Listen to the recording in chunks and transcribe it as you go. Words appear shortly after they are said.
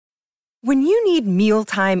When you need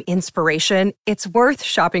mealtime inspiration, it's worth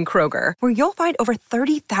shopping Kroger, where you'll find over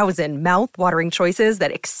 30,000 mouth-watering choices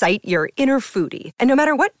that excite your inner foodie. And no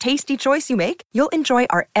matter what tasty choice you make, you'll enjoy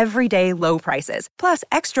our everyday low prices, plus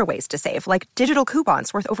extra ways to save, like digital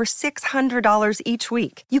coupons worth over $600 each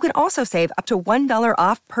week. You can also save up to $1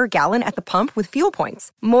 off per gallon at the pump with fuel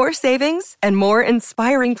points. More savings and more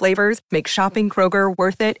inspiring flavors make shopping Kroger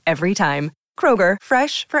worth it every time. Kroger,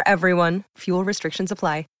 fresh for everyone. Fuel restrictions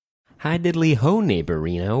apply. Hi diddly ho,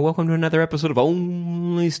 neighborino. Welcome to another episode of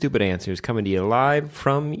Only Stupid Answers, coming to you live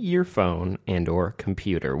from your phone and or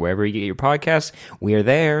computer. Wherever you get your podcasts, we are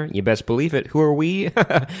there. You best believe it. Who are we?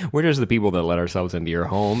 We're just the people that let ourselves into your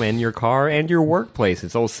home and your car and your workplace.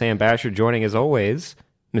 It's old Sam Basher joining as always,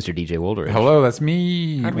 Mr. DJ Woldridge. Hello, that's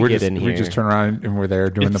me. How'd we get in here? We just turn around and we're there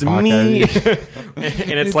doing it's the podcast.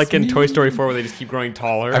 Me. And it's like in Toy Story 4 where they just keep growing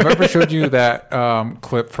taller. I've ever showed you that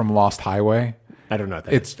clip from Lost Highway. I don't know what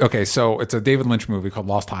that is. It's okay. So it's a David Lynch movie called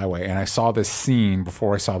Lost Highway, and I saw this scene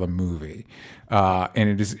before I saw the movie,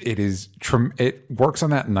 and it works on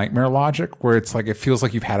that nightmare logic where it's like it feels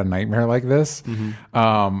like you've had a nightmare like this. And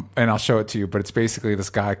I'll show it to you. But it's basically this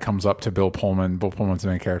guy comes up to Bill Pullman. Bill Pullman's the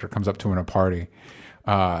main character. Comes up to him in a party,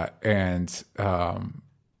 and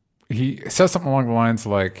he says something along the lines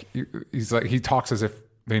like he talks as if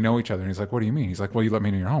they know each other, and he's like, "What do you mean?" He's like, "Well, you let me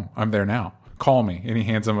into your home. I'm there now. Call me." And he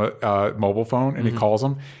hands him a mobile phone, and he calls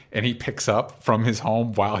him, and he picks up from his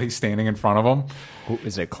home while he's standing in front of him.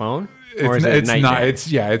 Is it a clone? Or is it not.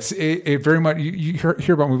 It very much. You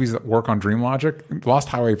hear about movies that work on dream logic. Lost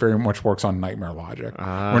Highway very much works on nightmare logic,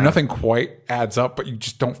 where nothing quite adds up, but you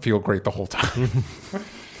just don't feel great the whole time.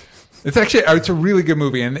 It's a really good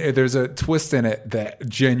movie, and there's a twist in it that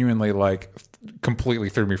genuinely completely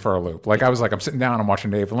threw me for a loop. Like I was like, I'm sitting down, I'm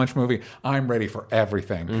watching a David Lynch movie, I'm ready for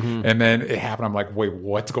everything, and then it happened. I'm like, wait,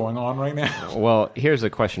 what's going on right now? Well, here's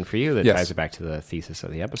a question for you that ties it back to the thesis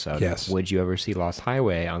of the episode. Yes. Would you ever see Lost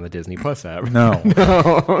Highway on the Disney Plus app? No.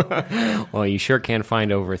 No. Well, you sure can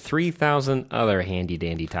find over 3,000 other handy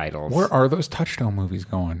dandy titles. Where are those Touchstone movies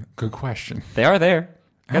going? Good question. They are there.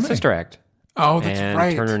 How Got many? Sister Act. Oh, that's and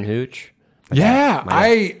right. Turner and Hooch.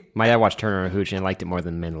 My dad watched Turner and Hooch and liked it more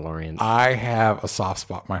than Mandalorian. I have a soft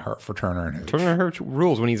spot in my heart for Turner and Hooch. Turner and Hooch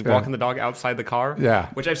rules when he's walking the dog outside the car. Yeah.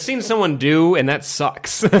 Which I've seen someone do, and that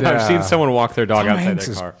sucks. I've seen someone walk their dog Tom outside Hanks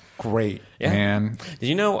their car. Is great, Yeah. man. Did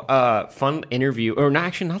you know fun interview, or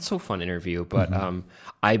actually not so fun interview, but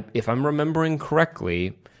if I'm remembering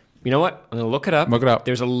correctly, you know what? I'm going to look it up. Look it up.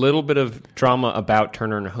 There's a little bit of drama about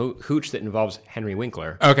Turner and Hooch that involves Henry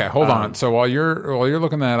Winkler. Okay, hold on. So while you're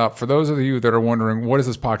looking that up, for those of you that are wondering, what is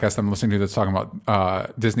this podcast I'm listening to that's talking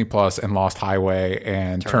about Disney Plus and Lost Highway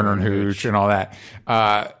and Turner and Hooch and all that?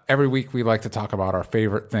 Every week we like to talk about our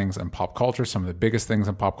favorite things in pop culture. Some of the biggest things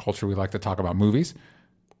in pop culture. We like to talk about movies,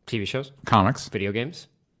 TV shows, comics, video games,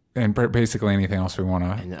 and basically anything else we want to.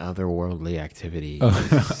 and otherworldly activities.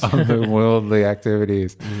 Otherworldly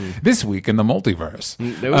activities. This week in the multiverse.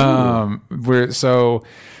 Ooh.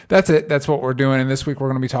 That's it. That's what we're doing. And this week we're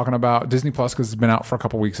going to be talking about Disney Plus because it's been out for a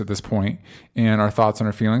couple weeks at this point, and our thoughts and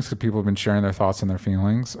our feelings, because people have been sharing their thoughts and their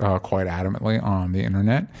feelings quite adamantly on the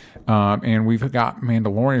internet. And we've got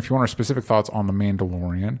Mandalorian. If you want our specific thoughts on the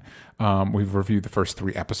Mandalorian, we've reviewed the first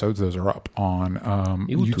 3 episodes. Those are up on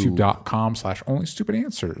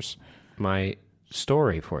youtube.com/onlystupidanswers. My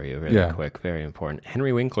story for you really quick, very important.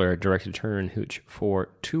 Henry Winkler directed Turner and Hooch for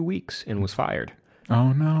 2 weeks and was fired.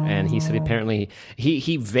 Oh no! And he said apparently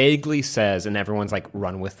he vaguely says, and everyone's like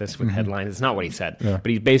run with this with headlines. It's not what he said, but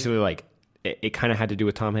he's basically like it kind of had to do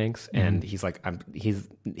with Tom Hanks, and he's like he's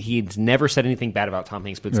never said anything bad about Tom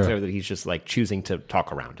Hanks, but it's clear that he's just like choosing to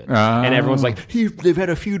talk around it. And everyone's like they've had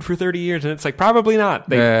a feud for 30 years, and it's like probably not.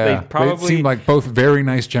 They probably seem like both very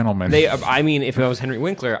nice gentlemen. I mean, if I was Henry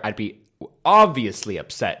Winkler, I'd be obviously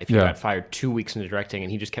upset if he got fired 2 weeks into directing,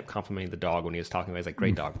 and he just kept complimenting the dog when he was talking about it. He's like,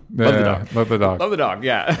 great dog. Love the dog. Love the dog. Love the dog,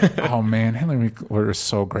 yeah. Oh, man. Henry Winkler is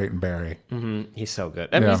so great in Barry. He's so good.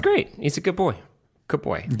 I mean, he's great. He's a good boy. Good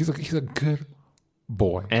boy. He's a good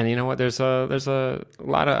boy. And you know what? There's a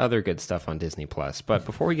lot of other good stuff on Disney Plus. But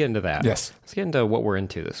before we get into that, let's get into what we're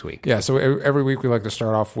into this week. Yeah, so every week we like to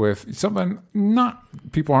start off with something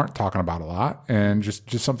people aren't talking about a lot, and just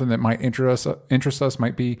something that might interest us,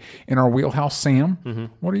 might be in our wheelhouse.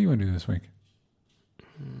 Sam, what are you into this week?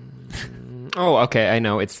 Oh, okay. I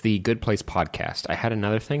know. It's the Good Place podcast. I had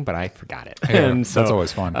another thing, but I forgot it. Yeah, and so, that's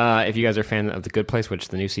always fun. If you guys are a fan of the Good Place, which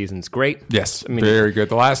the new season's great. Yes, I mean, very good.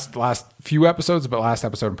 The last few episodes, but last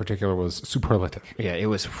episode in particular was superlative. Yeah, it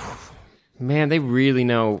was. Man, they really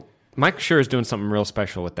know. Mike Schur is doing something real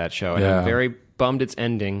special with that show, and I'm very bummed it's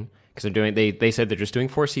ending because they said they're just doing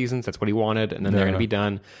 4 seasons. That's what he wanted, and then they're going to be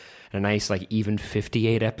done. a nice like even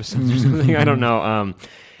 58 episodes or something. I don't know.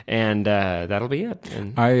 And that'll be it.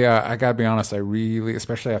 And I gotta be honest. I really,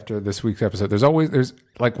 especially after this week's episode, there's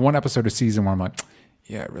like one episode a season where I'm like,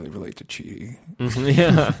 yeah, I really relate to Chidi.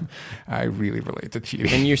 Yeah, I really relate to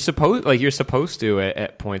Chidi. and you're supposed to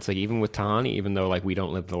at points, like even with Tahani, even though like we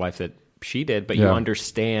don't live the life that she did, but you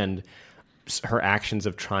understand her actions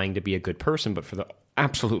of trying to be a good person, but for the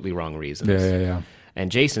absolutely wrong reasons. Yeah.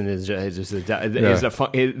 And Jason is there's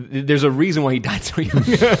a reason why he died so young.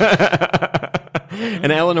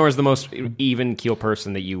 And Eleanor is the most even keel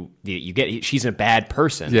person that you get. She's a bad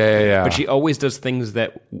person. Yeah. But she always does things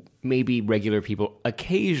that maybe regular people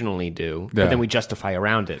occasionally do, but then we justify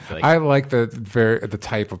around it. Like, I like the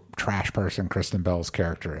type of trash person Kristen Bell's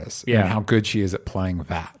character is. Yeah. And how good she is at playing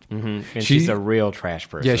that. and she's a real trash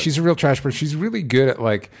person. Yeah, she's a real trash person. She's really good at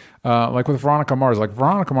like with Veronica Mars. Like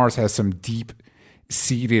Veronica Mars has some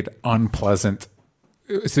deep-seated,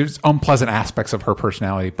 there's unpleasant aspects of her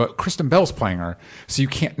personality, but Kristen Bell's playing her, so you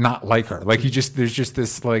can't not like her. Like there's just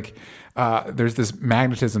this like there's this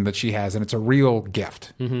magnetism that she has, and it's a real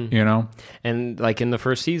gift, you know? And like in the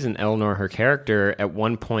first season, Eleanor, her character, at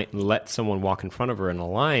one point let someone walk in front of her in a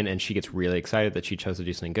line, and she gets really excited that she chose to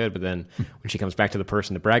do something good. But then when she comes back to the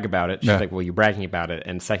person to brag about it, she's like, well, you're bragging about it.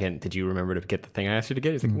 And second, did you remember to get the thing I asked you to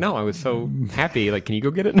get? He's like, no, I was so happy. Like, can you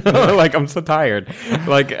go get it? No, like, I'm so tired.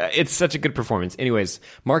 Like, it's such a good performance. Anyways,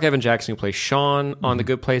 Mark Evan Jackson, who plays Sean on The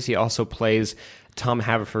Good Place, he also plays Tom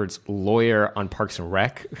Haverford's lawyer on Parks and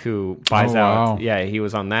Rec, who buys out. Yeah, he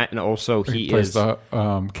was on that, and also he plays is the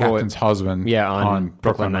captain's husband. Yeah, on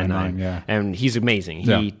Brooklyn Nine-Nine. Yeah, and he's amazing.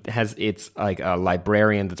 He has it's like a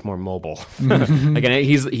librarian that's more mobile. Again,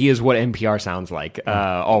 he is what NPR sounds like.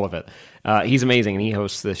 All of it. He's amazing, and he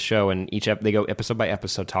hosts this show, and they go episode by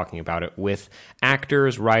episode talking about it with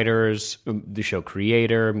actors, writers, the show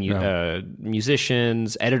creator,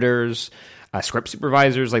 musicians, editors, script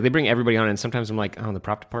supervisors. Like, they bring everybody on, and sometimes I'm like, oh, the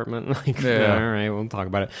prop department. Like, all right, we'll talk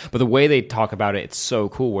about it. But the way they talk about it, it's so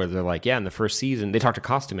cool, where they're like, yeah, in the first season, they talk to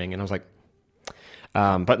costuming, and I was like,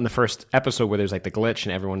 but in the first episode where there's like the glitch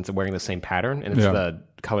and everyone's wearing the same pattern, and it's the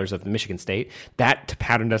colors of Michigan State, that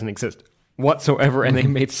pattern doesn't exist whatsoever, and they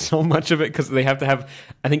made so much of it because they have to have,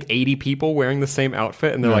 I think, 80 people wearing the same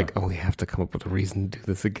outfit, and they're like, oh, we have to come up with a reason to do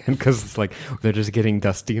this again because it's like they're just getting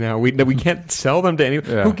dusty now. We can't sell them to anyone.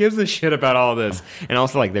 Who gives a shit about all this? And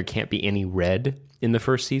also, like, there can't be any red in the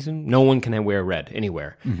first season. No one can wear red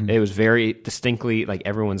anywhere. It was very distinctly like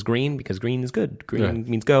everyone's green because green is good. Green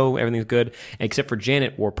means go. Everything's good, except for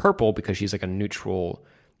Janet wore purple because she's like a neutral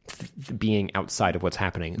being outside of what's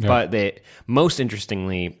happening. But most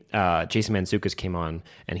interestingly, Jason Mantzoukas came on,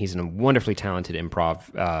 and he's a wonderfully talented improv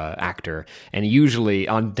actor. And usually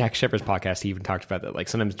on Dax Shepard's podcast, he even talked about that. Like,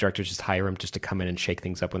 sometimes directors just hire him just to come in and shake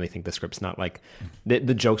things up when they think the script's not like the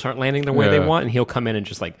jokes aren't landing the way they want, and he'll come in and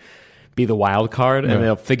just like be the wild card, and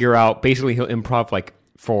they'll figure out. Basically, he'll improv like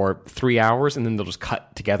for 3 hours, and then they'll just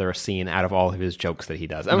cut together a scene out of all of his jokes that he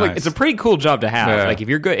does. I'm like, it's a pretty cool job to have. Like, if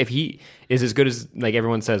you're good, if he is as good as like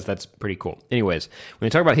everyone says, that's pretty cool. Anyways, when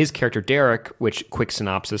they talk about his character Derek, which quick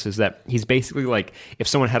synopsis is that he's basically like if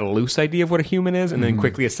someone had a loose idea of what a human is and then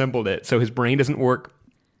quickly assembled it, so his brain doesn't work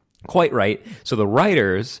quite right. So the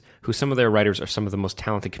writers, who some of their writers are some of the most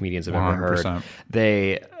talented comedians I've ever heard,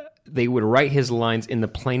 they would write his lines in the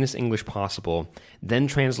plainest English possible, then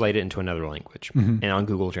translate it into another language, and on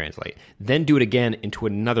Google Translate. Then do it again into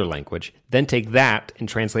another language, then take that and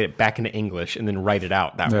translate it back into English, and then write it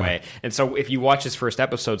out that way. And so if you watch his first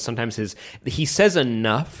episode, sometimes he says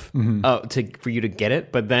enough for you to get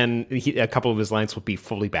it, but then a couple of his lines will be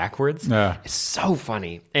fully backwards. It's so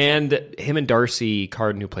funny. And him and Darcy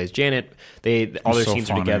Carden, who plays Janet, all their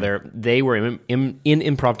scenes are together. They were in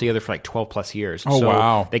improv together for like 12 plus years. Oh,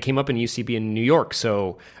 wow. They came up in UCB in New York.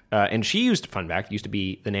 So, and she used to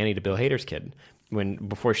be the nanny to Bill Hader's kid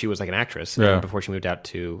before she was like an actress, before she moved out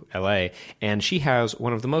to LA. And she has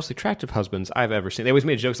one of the most attractive husbands I've ever seen. They always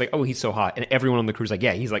made jokes like, oh, he's so hot. And everyone on the crew's like,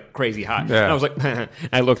 yeah, he's like crazy hot. And I was like,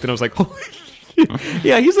 I looked and I was like, oh,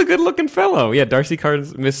 yeah, he's a good looking fellow. Yeah. Darcy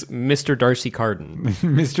Carden's Mr. Darcy Carden.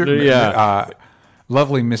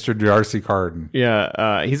 Lovely Mr. Darcy Carden.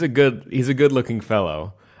 Yeah. He's a good looking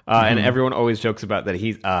fellow. And everyone always jokes about that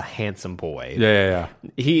he's a handsome boy. Yeah.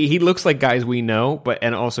 He looks like guys we know,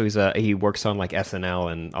 and also he works on like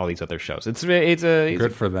SNL and all these other shows. It's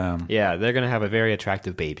good for them. Yeah, they're gonna have a very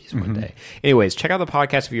attractive babies one day. Anyways, check out the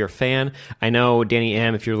podcast if you're a fan. I know Danny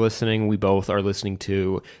M, if you're listening, we both are listening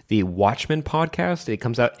to the Watchmen podcast. It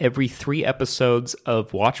comes out every 3 episodes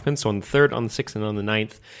of Watchmen, so on the 3rd, on the 6th, and on the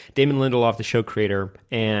 9th. Damon Lindelof, the show creator,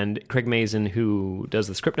 and Craig Mazin, who does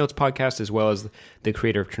the Script Notes podcast, as well as the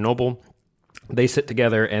creator of Chernobyl. they sit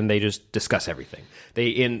together and they just discuss everything.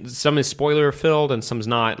 Some is spoiler filled and some's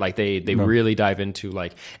not. Like they really dive into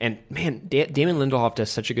like, and man, Damon Lindelof does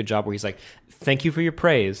such a good job where he's like, thank you for your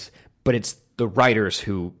praise, but it's the writers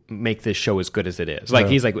who make this show as good as it is. Like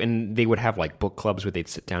he's like, and they would have like book clubs where they'd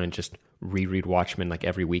sit down and just reread Watchmen like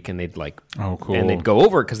every week, and they'd like, oh cool, and they'd go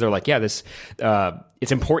over it because they're like, yeah, this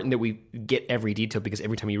it's important that we get every detail because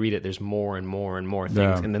every time you read it, there's more and more and more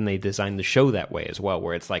things, and then they designed the show that way as well,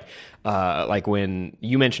 where it's like when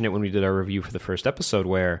you mentioned it when we did our review for the first episode,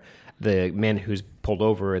 where the man who's pulled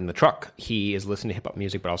over in the truck, he is listening to hip hop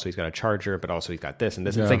music, but also he's got a charger, but also he's got this and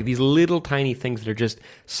this. It's like these little tiny things that are just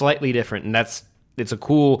slightly different, and it's a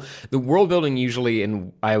cool, the world building usually,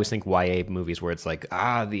 and I always think YA movies where it's like,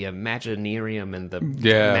 the Imaginarium and the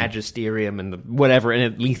Magisterium and the whatever,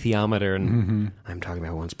 and a Lithiometer, and I'm talking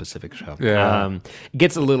about one specific show. It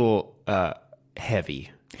gets a little heavy.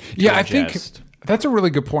 Yeah, I think that's a really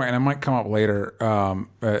good point, and it might come up later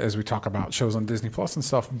as we talk about shows on Disney Plus and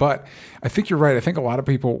stuff. But I think you're right. I think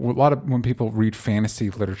when people read fantasy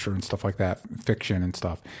literature and stuff like that, fiction and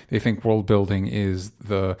stuff, they think world building is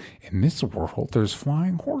in this world there's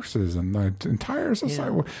flying horses and the entire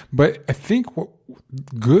society. Yeah. But I think what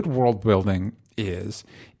good world building is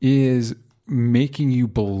making you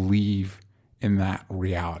believe in that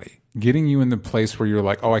reality. Getting you in the place where you're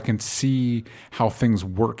like, oh, I can see how things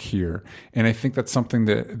work here. And I think that's something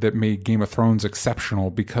that made Game of Thrones exceptional,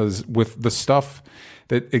 because with the stuff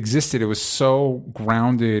that existed, it was so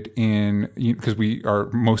grounded in, because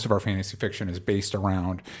most of our fantasy fiction is based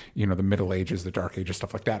around, the Middle Ages, the Dark Ages,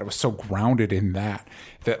 stuff like that. It was so grounded in that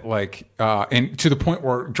like, and to the point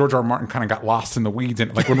where George R. R. Martin kind of got lost in the weeds.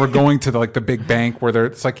 And like when we're going to the big bank where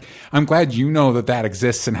it's like, I'm glad you know that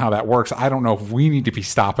exists and how that works. I don't know if we need to be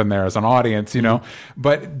stopping there as an audience,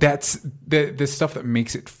 but that's the stuff that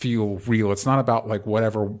makes it feel real. It's not about like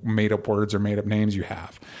whatever made up words or made up names you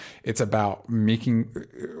have. It's about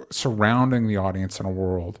surrounding the audience in a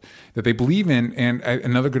world that they believe in. And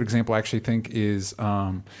another good example I actually think is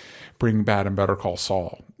Breaking Bad and Better Call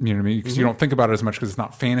Saul. You know what I mean? Because you don't think about it as much because it's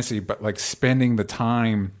not fantasy, but like spending the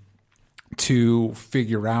time to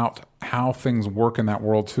figure out how things work in that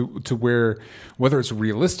world to where, whether it's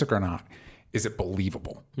realistic or not, is it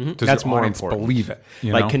believable? Does That's your more audience important. believe it?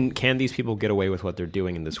 Can these people get away with what they're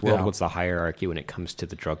doing in this world? Yeah. What's the hierarchy when it comes to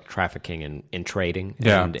the drug trafficking and trading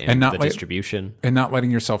and not the distribution? And not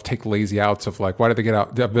letting yourself take lazy outs of like, why did they get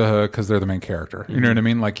out? Because they're the main character. You know what I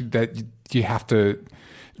mean? Like that, you have to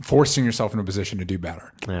forcing yourself in a position to do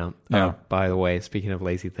better. Yeah. By the way, speaking of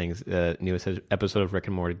lazy things, newest episode of Rick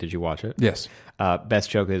and Morty, did you watch it? Yes. Best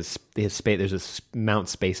joke is there's a Mount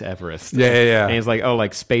Space Everest. Yeah. And he's like, oh,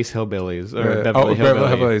 like Space Hillbillies or Beverly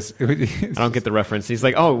Hillbillies. I don't get the reference. He's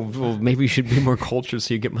like, oh, well, maybe you should be more cultured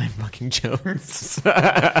so you get my fucking jokes.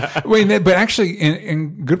 Wait, but actually,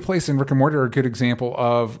 in Good Place and Rick and Morty are a good example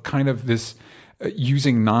of kind of this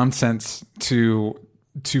using nonsense to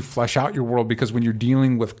flesh out your world, because when you're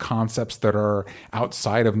dealing with concepts that are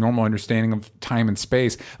outside of normal understanding of time and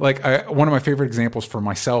space, like one of my favorite examples for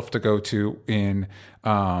myself to go to in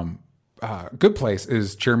Good Place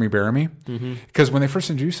is Jeremy Bearimy, because when they first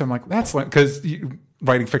introduced him, I'm like, that's like, because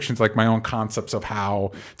writing fiction's like my own concepts of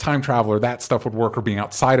how time travel or that stuff would work, or being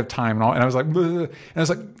outside of time and all, and I was like, bleh. And I was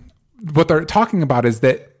like, what they're talking about is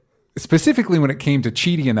that specifically when it came to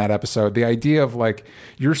Chidi in that episode, the idea of like,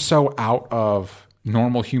 you're so out of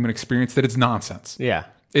normal human experience that it's nonsense. Yeah.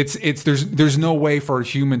 It's there's no way for a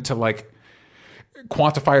human to like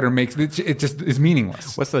quantify it or make it just is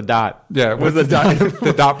meaningless. What's the dot? Yeah, what's the dot?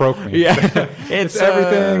 The dot broke me. Yeah. It's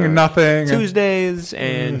everything and nothing. Tuesdays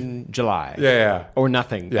and July. Yeah. Or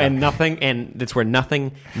nothing. Yeah. And nothing, and that's where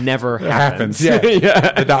nothing never happens. Yeah.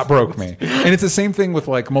 The dot broke me. And it's the same thing with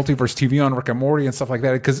like multiverse TV on Rick and Morty and stuff like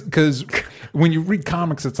that, because when you read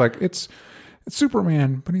comics, it's like it's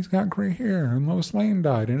Superman, but he's got gray hair, and Lois Lane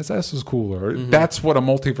died, and his S is cooler. That's what a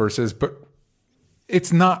multiverse is, but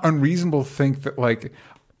it's not unreasonable to think that like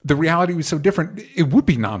the reality was so different. It would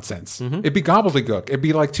be nonsense. It'd be gobbledygook. It'd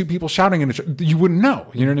be like two people shouting in each other. You wouldn't know.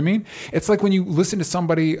 You know what I mean? It's like when you listen to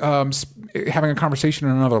somebody having a conversation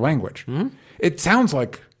in another language. It sounds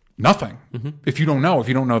like nothing if you don't know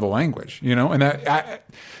the language. And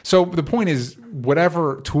so the point is,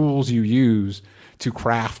 whatever tools you use to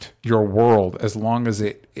craft your world, as long as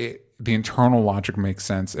the internal logic makes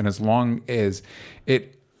sense, and as long as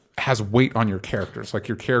it has weight on your characters, like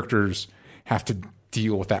your characters have to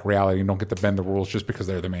deal with that reality and don't get to bend the rules just because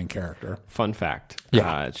they're the main character. Fun fact.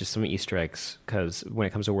 It's just some Easter eggs, because when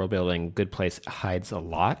it comes to world building, Good Place hides a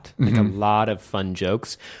lot, like a lot of fun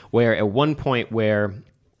jokes, where at one point where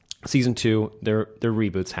season 2, their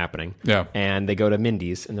reboot's happening. Yeah. And they go to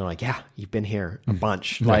Mindy's and they're like, yeah, you've been here a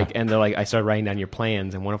bunch. Like, and they're like, I started writing down your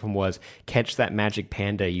plans. And one of them was catch that magic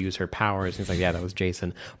panda, use her powers. And he's like, yeah, that was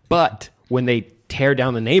Jason. But when they tear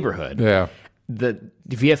down the neighborhood, the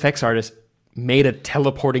VFX artist made a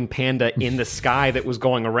teleporting panda in the sky that was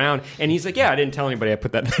going around, and he's like, yeah, I didn't tell anybody I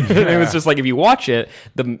put that there. It was just like, if you watch it,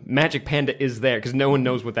 the magic panda is there because no one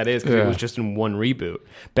knows what that is because it was just in one reboot.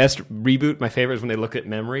 Best reboot, my favorite is when they look at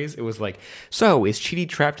memories. It was like, so is Chidi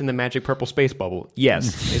trapped in the magic purple space bubble?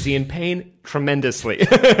 Yes. Is he in pain? Tremendously.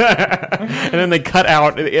 And then they cut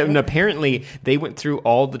out, and apparently they went through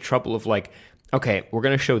all the trouble of like, okay, we're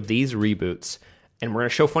going to show these reboots and we're going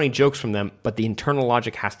to show funny jokes from them, but the internal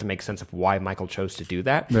logic has to make sense of why Michael chose to do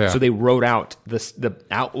that. Yeah. So they wrote out the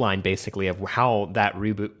outline, basically, of how that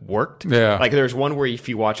reboot worked. Yeah. Like, there's one where if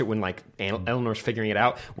you watch it when, like, Eleanor's figuring it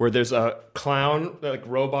out, where there's a clown, like,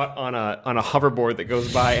 robot on a hoverboard that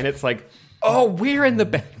goes by, and it's like, oh, we're in the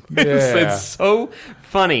bed. It's so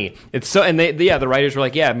funny. It's so, and the writers were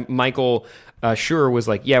like, yeah, Michael Schur was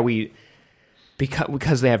like, yeah,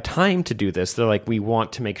 because they have time to do this, they're like, we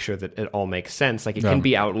want to make sure that it all makes sense. Like, it can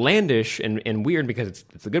be outlandish and weird because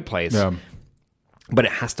it's a good place, but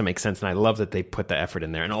it has to make sense. And I love that they put the effort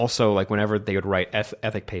in there. And also, like, whenever they would write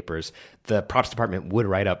ethic papers, the props department would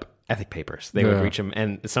write up ethic papers. They would reach them,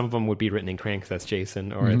 and some of them would be written in crayon because that's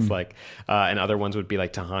Jason, or it's like, and other ones would be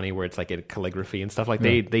like Tahani, where it's like a calligraphy and stuff. Like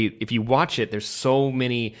they, if you watch it, there's so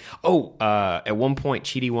many. At one point,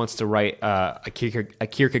 Chidi wants to write a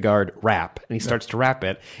Kierkegaard rap, and he starts to rap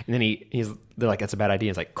it, and then they're like, that's a bad idea.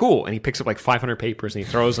 He's like, cool, and he picks up like 500 papers and he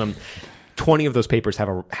throws them. 20 of those papers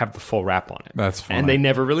have the full rap on it. That's funny. And they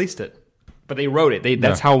never released it, but they wrote it.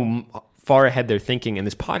 That's how far ahead they're thinking. And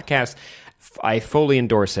this podcast, I fully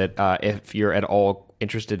endorse it if you're at all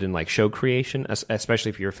interested in like show creation, especially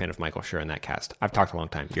if you're a fan of Michael Schur and that cast. I've talked a long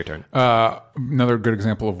time. Your turn. Another good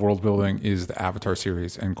example of world building is the Avatar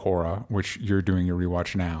series and Korra, which you're doing your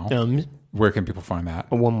rewatch now. Where can people find that?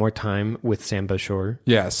 One More Time with Sam Bashor.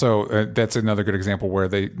 Yeah, so that's another good example where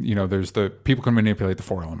there's the people can manipulate the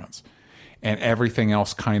 4 elements. And everything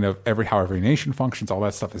else how every nation functions, all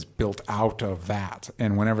that stuff is built out of that.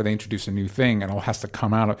 And whenever they introduce a new thing, it all has to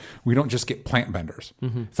come out of, we don't just get plant benders.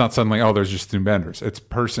 It's not suddenly, there's just new benders. It's a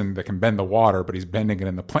person that can bend the water, but he's bending it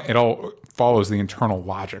in the plant. It all follows the internal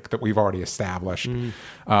logic that we've already established.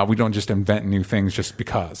 We don't just invent new things just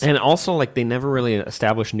because. And also, like, they never really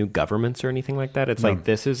establish new governments or anything like that. It's like,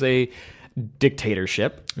 this is a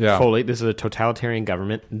dictatorship. Fully. This is a totalitarian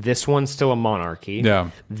government. This one's still a monarchy.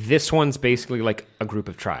 This one's basically like a group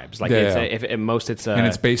of tribes. Like, and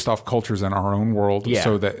it's based off cultures in our own world,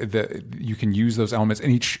 so that you can use those elements.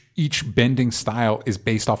 And each bending style is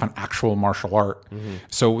based off an actual martial art,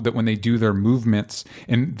 so that when they do their movements,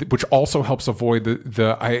 and which also helps avoid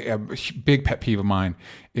a big pet peeve of mine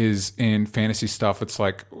is in fantasy stuff. It's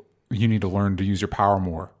like, you need to learn to use your power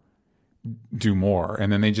more. Do more,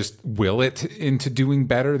 and then they just will it into doing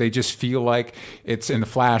better. They just feel like it's in the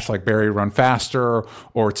Flash, like Barry run faster,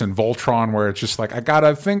 or it's in Voltron where it's just like, I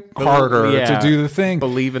gotta think harder to do the thing.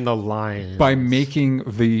 Believe in the lion. By making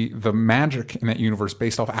the magic in that universe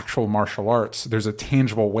based off actual martial arts, there's a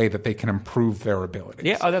tangible way that they can improve their abilities.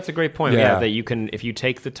 Yeah, that's a great point. Yeah, that you can, if you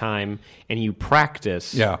take the time and you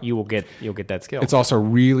practice, you'll get that skill. It's also a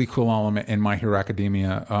really cool element in My Hero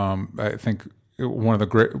Academia. I think one of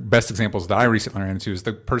the best examples that I recently ran into is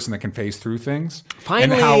the person that can phase through things.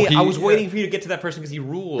 Finally, I was waiting for you to get to that person because he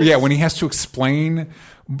rules. Yeah, when he has to explain,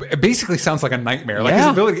 it basically sounds like a nightmare. Like, his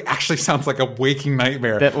ability actually sounds like a waking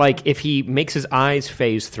nightmare. That, like, if he makes his eyes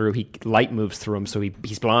phase through, light moves through him, so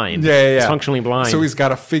he's blind. He's functionally blind. So he's got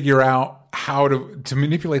to figure out how to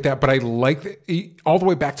manipulate that. But I like all the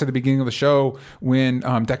way back to the beginning of the show when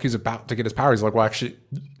Deku's about to get his powers. He's like, well, actually,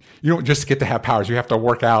 you don't just get to have powers. You have to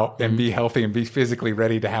work out and be healthy and be physically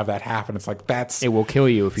ready to have that happen. It's like, it will kill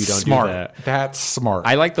you if you don't do that. That's smart.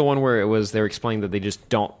 I like the one where they were explaining that they just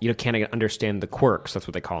can't understand the quirks. That's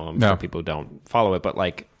what they call them for people who don't follow it. But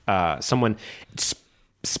like someone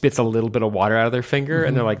spits a little bit of water out of their finger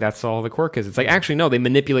and they're like, that's all the quirk is. It's like, actually, no, they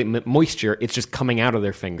manipulate moisture. It's just coming out of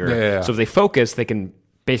their finger. So if they focus, they can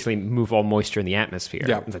basically move all moisture in the atmosphere.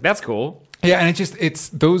 It's like, that's cool. Yeah, and it's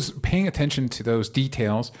those paying attention to those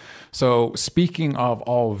details. So speaking of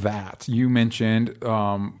all of that, you mentioned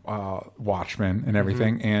Watchmen and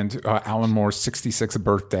everything, and Alan Moore's 66th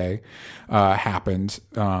birthday happened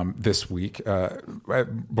this week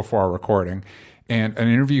before our recording. and an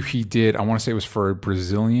interview he did, I want to say it was for a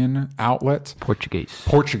Brazilian outlet. Portuguese.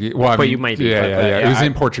 Well, I mean, you might be. Yeah. It was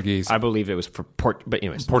in Portuguese. I believe it was for but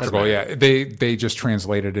anyways. Portugal, yeah. They just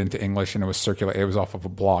translated it into English, and it was circulated. It was off of a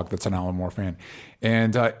blog that's an Alan Moore fan.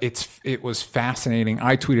 And it was fascinating.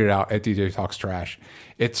 I tweeted out at DJ Talks Trash.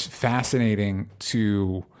 It's fascinating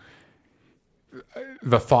to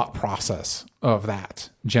the thought process of that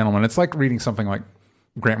gentleman. It's like reading something like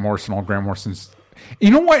Grant Morrison, all Grant Morrison's.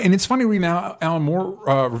 You know what? And it's funny reading Alan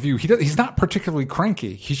Moore review. He's not particularly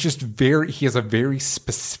cranky. He's just he has a very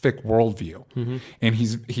specific worldview, and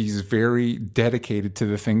he's very dedicated to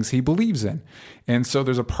the things he believes in. And so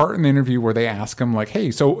there's a part in the interview where they ask him like,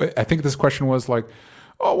 "Hey, so I think this question was like,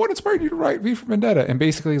 oh, what inspired you to write V for Vendetta?" And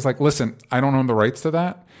basically he's like, "Listen, I don't own the rights to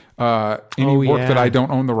that. Any work that I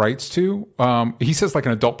don't own the rights to." He says like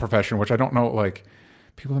an adult profession, which I don't know, like.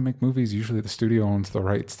 People that make movies, usually the studio owns the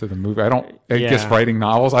rights to the movie. I guess writing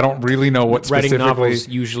novels, I don't really know what specifically. Writing novels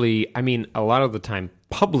usually, I mean, a lot of the time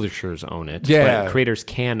publishers own it. Yeah. But creators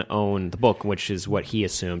can own the book, which is what he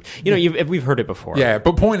assumed. You know, we've heard it before. Yeah,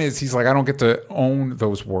 but point is, he's like, I don't get to own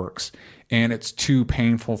those works. And it's too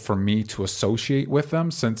painful for me to associate with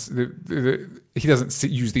them since he doesn't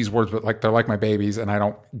use these words, but like they're like my babies and I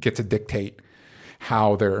don't get to dictate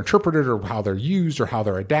how they're interpreted or how they're used or how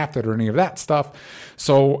they're adapted or any of that stuff.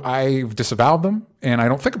 So I've disavowed them and I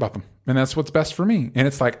don't think about them. And that's what's best for me. And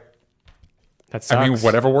it's like, that sucks. I mean,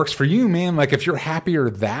 whatever works for you, man. Like if you're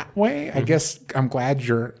happier that way, I guess I'm glad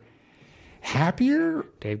you're happier.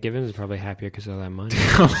 Dave Gibbons is probably happier because of that money.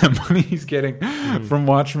 The money he's getting from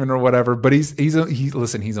Watchmen or whatever. But he's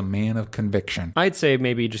a man of conviction. I'd say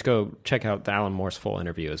maybe just go check out the Alan Moore's full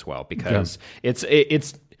interview as well because it's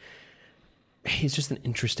he's just an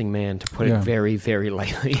interesting man, to put it very, very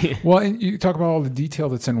lightly. Well, and you talk about all the detail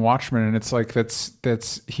that's in Watchmen, and it's like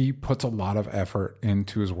that's he puts a lot of effort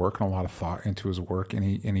into his work and a lot of thought into his work, and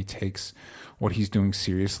he takes what he's doing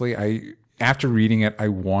seriously. After reading it, I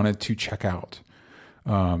wanted to check out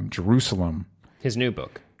Jerusalem, his new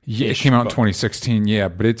book. Yeah, it came out in 2016. Yeah,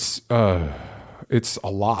 but it's a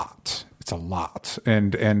lot. It's a lot,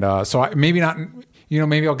 and so maybe not. You know,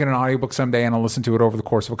 maybe I'll get an audiobook someday and I'll listen to it over the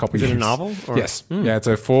course of a couple of years. Is it a novel? Or? Yes. Yeah, it's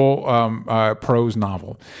a full prose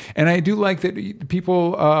novel. And I do like that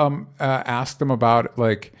people asked him about,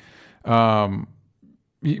 like,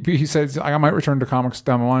 he says, I might return to comics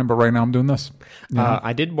down the line, but right now I'm doing this.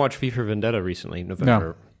 I did watch V for Vendetta recently,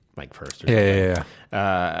 November. Like 1st. Yeah.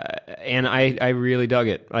 And I really dug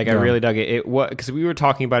it. Like I really dug it. It was because we were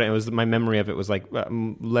talking about it. It was my memory of it was like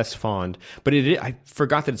less fond, but I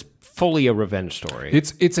forgot that it's fully a revenge story.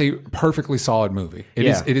 It's a perfectly solid movie. It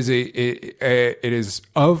is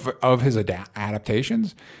of his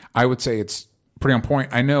adaptations. I would say it's pretty on point.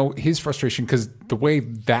 I know his frustration because the way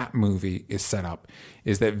that movie is set up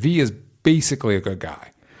is that V is basically a good guy.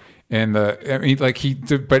 And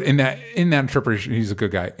but in that interpretation, he's a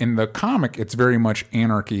good guy. In the comic, it's very much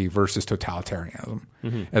anarchy versus totalitarianism,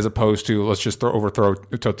 as opposed to let's just overthrow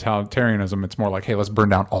totalitarianism. It's more like, hey, let's burn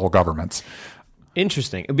down all governments.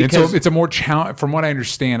 Interesting, because and so it's a more from what I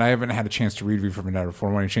understand. I haven't had a chance to read V for Vendetta before.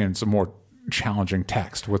 When I understand, it's a more challenging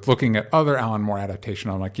text. With looking at other Alan Moore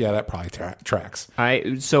adaptation, I'm like, yeah, that probably tracks.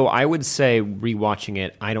 So I would say rewatching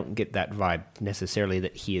it, I don't get that vibe necessarily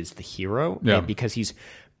that he is the hero, because he's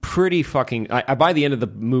pretty fucking. By the end of the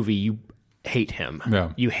movie, you hate him.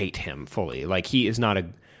 Yeah. You hate him fully. Like he is not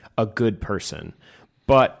a good person.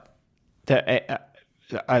 But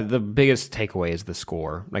the biggest takeaway is the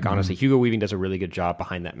score. Like honestly, Hugo Weaving does a really good job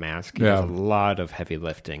behind that mask. He does a lot of heavy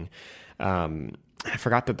lifting. I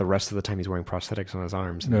forgot that the rest of the time he's wearing prosthetics on his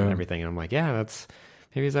arms and everything. And I'm like, yeah,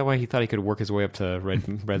 maybe is that why he thought he could work his way up to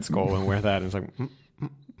Red Skull and wear that? And it's like,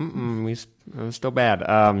 it's still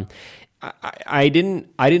bad. I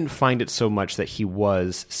didn't find it so much that he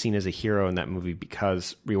was seen as a hero in that movie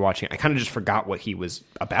because rewatching it, I kind of just forgot what he was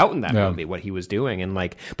about in that movie, what he was doing. And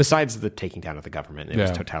like, besides the taking down of the government, it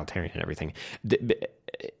was totalitarian and everything.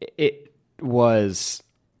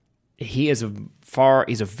 He's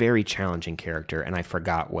a very challenging character. And I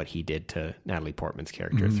forgot what he did to Natalie Portman's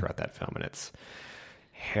character throughout that film. And it's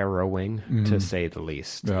harrowing to say the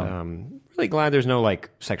least. Really glad there's no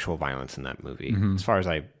like sexual violence in that movie as far as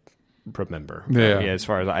I remember. As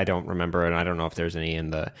far as I don't remember, and I don't know if there's any in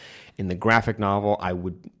the graphic novel. I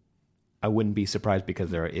wouldn't be surprised because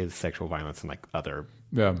there is sexual violence in like other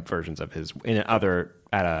versions of his in other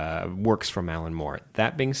works from Alan Moore.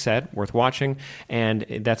 That being said, worth watching, and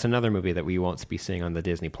that's another movie that we won't be seeing on the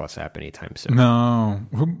Disney Plus app anytime soon. No,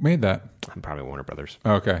 who made that? Probably Warner Brothers.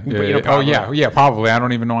 Okay, probably. I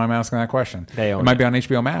don't even know why I'm asking that question. It might be on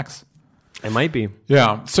HBO Max. It might be.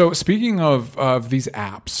 Yeah. So speaking of these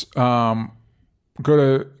apps, go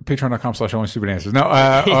to patreon.com/onlystupid-answers.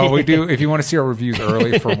 No, we do. If you want to see our reviews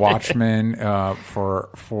early for Watchmen, for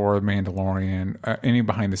Mandalorian, any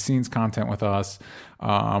behind the scenes content with us,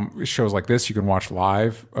 shows like this you can watch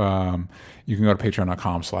live. You can go to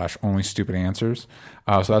patreon.com/onlystupid-answers.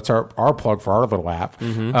 So that's our plug for our little app.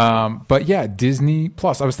 But yeah, Disney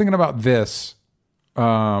Plus. I was thinking about this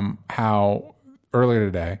how earlier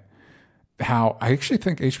today. How I actually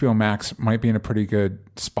think HBO Max might be in a pretty good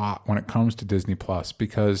spot when it comes to Disney Plus,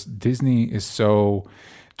 because Disney is so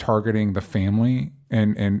targeting the family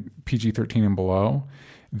and PG-13 and below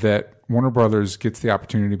that Warner Brothers gets the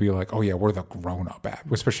opportunity to be like, oh yeah, we're the grown-up app,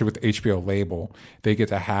 especially with the HBO label. They get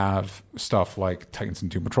to have stuff like Titans and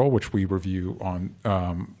Doom Patrol, which we review on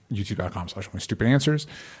youtube.com/onlystupid-answers,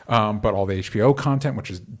 but all the HBO content, which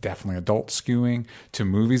is definitely adult skewing, to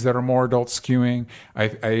movies that are more adult skewing.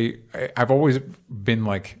 I've always been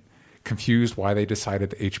like confused why they decided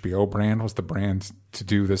the HBO brand was the brand to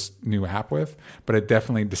do this new app with, but it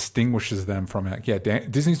definitely distinguishes them from it. Yeah,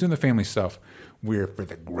 Disney's doing the family stuff. We're for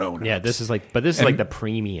the grown-ups. Yeah, this is like the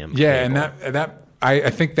premium. Yeah, cable. and that I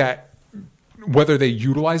think that whether they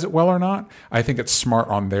utilize it well or not, I think it's smart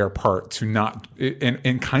on their part to not,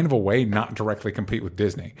 in kind of a way, not directly compete with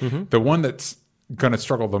Disney. The one that's going to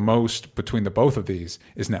struggle the most between the both of these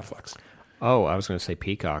is Netflix. Oh, I was going to say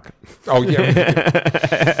Peacock. Oh yeah,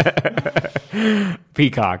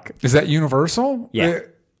 Peacock. Is that Universal? Yeah.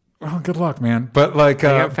 Well, good luck, man. But like, They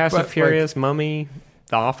got Fast and Furious, Mummy,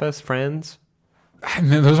 The Office, Friends.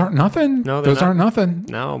 Those aren't nothing. No, those aren't nothing.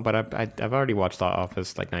 No, but I've already watched The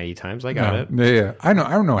Office like 90 times. I got it. Yeah, I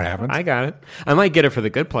know what happens. I got it. I might get it for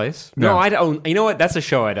The Good Place. No, I don't. You know what? That's a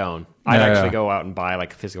show I don't. I'd actually go out and buy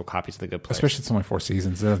like physical copies of The Good Place. Especially it's only 4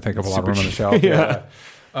 seasons. It doesn't take up a lot of room on the shelf. Yeah.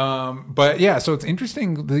 But yeah, so it's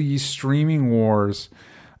interesting, the streaming wars.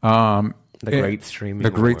 The great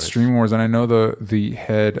streaming wars. And I know the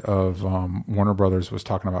head of Warner Brothers was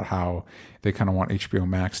talking about how they kind of want HBO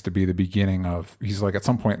Max to be the beginning of, he's like, at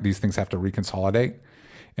some point these things have to reconsolidate,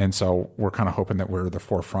 and so we're kind of hoping that we're the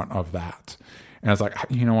forefront of that. And I was like,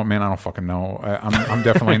 you know what, man, I don't fucking know. I'm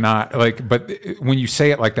definitely not like, but when you say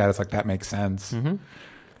it like that, it's like, that makes sense.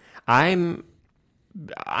 I'm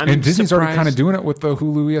and Disney's surprised. already kind of doing it with the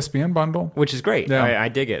Hulu ESPN bundle, which is great. Yeah. I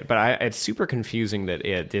dig it, but it's super confusing that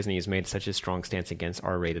Disney has made such a strong stance against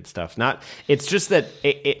R-rated stuff. It's just that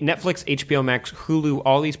Netflix, HBO Max, Hulu,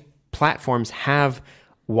 all these platforms have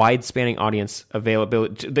wide-spanning audience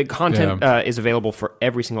availability. The content is available for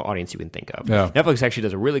every single audience you can think of. Yeah. Netflix actually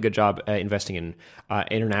does a really good job investing in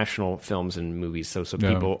international films and movies, so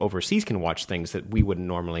people overseas can watch things that we wouldn't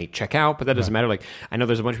normally check out. But that doesn't matter. Like, I know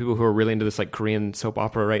there's a bunch of people who are really into this like Korean soap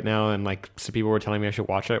opera right now, and like some people were telling me I should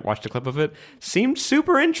watch it. Watched a clip of it. Seemed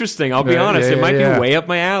super interesting. I'll be honest. It might be way up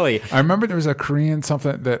my alley. I remember there was a Korean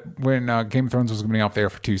something that when Game of Thrones was going to be off there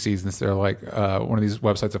for 2 seasons, they're like one of these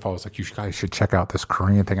websites I follow was like, you guys should check out this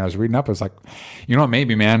Korean thing. I was reading up. I was like, you know what,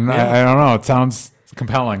 maybe, man. I don't know. It sounds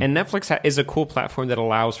compelling. And Netflix is a cool platform that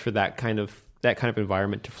allows for that kind of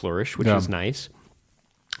environment to flourish, which is nice.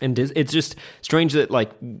 And it's just strange that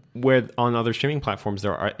like where on other streaming platforms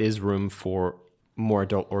there is room for more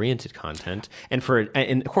adult oriented content, and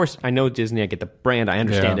of course I know Disney. I get the brand. I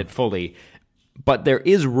understand it fully. But there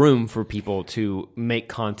is room for people to make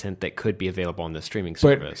content that could be available on the streaming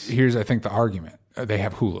service. But here's, I think, the argument. They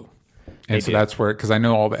have Hulu. And so that's where, because I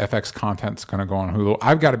know all the FX content's going to go on Hulu.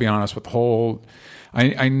 I've got to be honest with the whole,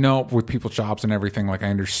 I know with people's jobs and everything, like I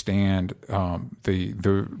understand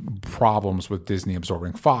the problems with Disney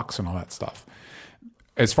absorbing Fox and all that stuff.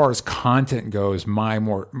 As far as content goes, my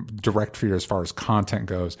more direct fear as far as content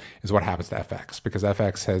goes is what happens to FX, because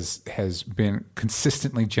FX has been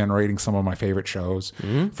consistently generating some of my favorite shows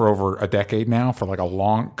for over a decade now, for like a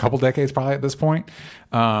long couple decades probably at this point.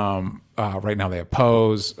 Right now they have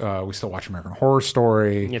Pose. We still watch American Horror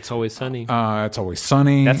Story. It's Always Sunny. It's Always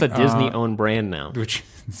Sunny. That's a Disney-owned brand now. Which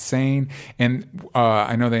is insane. And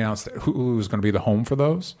I know they announced that Hulu is going to be the home for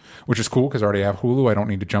those, which is cool because I already have Hulu. I don't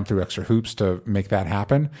need to jump through extra hoops to make that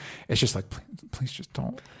happen. It's just like, please just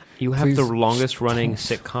don't. You have the longest-running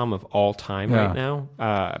sitcom of all time right now.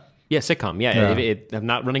 Sitcom. I'm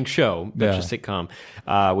not running show, but just sitcom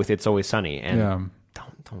with It's Always Sunny. And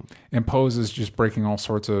don't. And Pose is just breaking all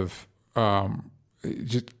sorts of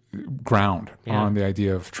just ground on the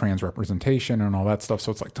idea of trans representation and all that stuff.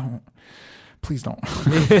 So it's like, please don't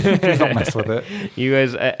please don't mess with it. You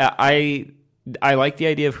guys, I like the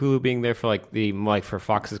idea of Hulu being there for for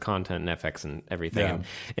Fox's content and FX and everything.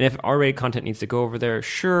 And if R-rated content needs to go over there,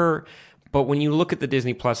 sure. But when you look at the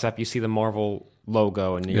Disney Plus app, you see the Marvel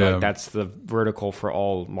logo, and you're like, that's the vertical for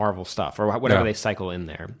all Marvel stuff or whatever they cycle in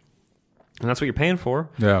there. And that's what you're paying for.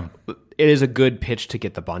 Yeah. is a good pitch to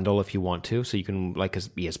get the bundle if you want to, so you can, like, because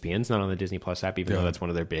ESPN's not on the Disney Plus app, even though that's one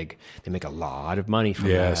of their big, they make a lot of money from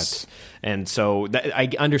that. And so I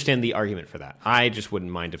understand the argument for that. I just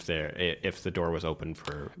wouldn't mind if the door was open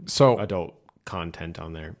for adult content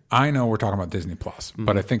on there. I know we're talking about Disney Plus,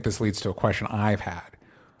 but I think this leads to a question I've had.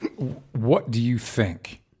 What do you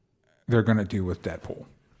think they're going to do with Deadpool?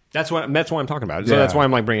 That's what I'm talking about. So that's why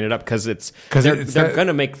I'm like bringing it up, because they're going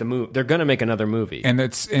to make the move. They're going to make another movie, and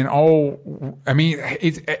it's in all. I mean,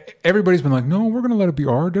 everybody's been like, no, we're going to let it be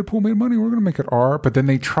R. Deadpool made money. We're going to make it R. But then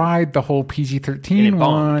they tried the whole PG-13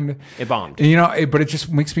 one. It bombed. And, but it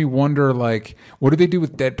just makes me wonder, like, what do they do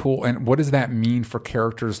with Deadpool, and what does that mean for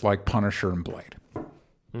characters like Punisher and Blade?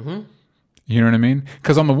 Mm-hmm. You know what I mean?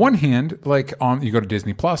 Because on the one hand, like you go to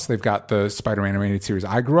Disney Plus, they've got the Spider-Man animated series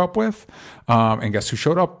I grew up with, and guess who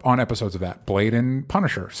showed up on episodes of that? Blade and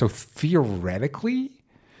Punisher. So theoretically,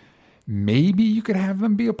 maybe you could have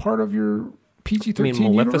them be a part of your PG-13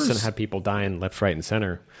 Maleficent universe. had people dying left, right, and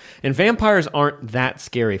center, and vampires aren't that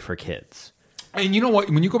scary for kids. And you know what?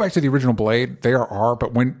 When you go back to the original Blade, they are,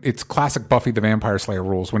 but when it's classic Buffy the Vampire Slayer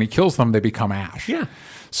rules, when he kills them, they become ash. Yeah.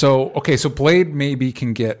 So Blade maybe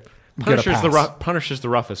can get. Punisher's the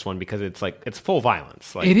roughest one, because it's full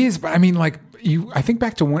violence. Like, it is, but I mean, like I think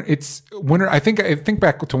back to Winter. I think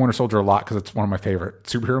back to Winter Soldier a lot, because it's one of my favorite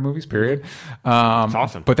superhero movies. Period. It's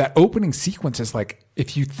awesome. But that opening sequence is like,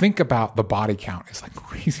 if you think about the body count, it's like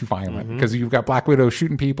crazy violent, because you've got Black Widow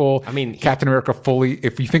shooting people. I mean, Captain America fully.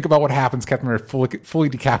 If you think about what happens, Captain America fully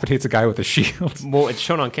decapitates a guy with a shield. Well, it's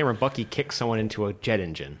shown on camera. Bucky kicks someone into a jet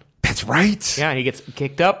engine. That's right. Yeah, he gets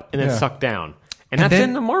kicked up and then sucked down. And that's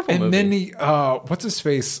in the Marvel movie. And then what's his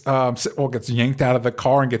face? Gets yanked out of the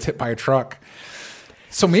car and gets hit by a truck.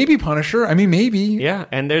 So maybe Punisher. I mean, maybe. Yeah,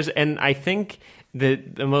 and I think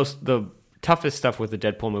the toughest stuff with the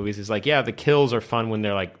Deadpool movies is like, the kills are fun when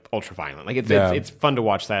they're like ultra violent. Like it's fun to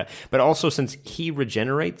watch that. But also, since he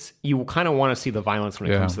regenerates, you kind of want to see the violence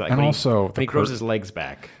when it comes to that. And when he grows his legs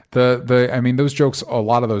back. Those jokes. A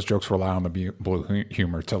lot of those jokes rely on the blue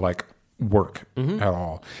humor to like work at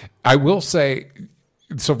all. I will say,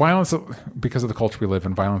 so violence, because of the culture we live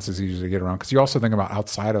in, violence is easy to get around, because you also think about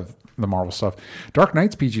outside of the Marvel stuff. Dark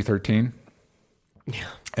Knight's PG-13,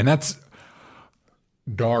 and that's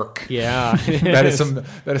dark. Yeah. that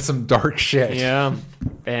is some dark shit. Yeah.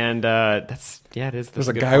 And it is. There's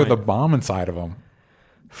a guy with a bomb inside of him.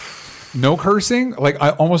 No cursing,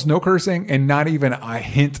 almost no cursing, and not even a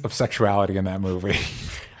hint of sexuality in that movie.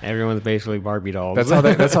 Everyone's basically Barbie dolls. That's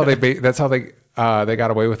how they got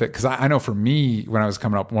away with it. Because I know for me, when I was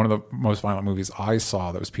coming up, one of the most violent movies I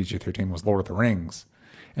saw that was PG-13 was Lord of the Rings,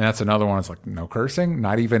 and that's another one. It's like no cursing,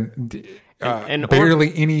 not even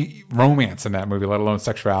barely any romance in that movie, let alone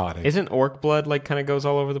sexuality. Isn't orc blood like kind of goes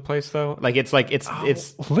all over the place though? Like it's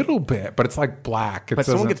a little bit, but it's like black. But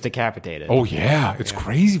someone gets decapitated. Oh yeah, it's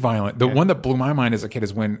crazy violent. The one that blew my mind as a kid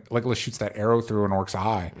is when Legolas shoots that arrow through an orc's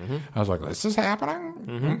eye. I was like, this is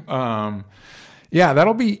happening.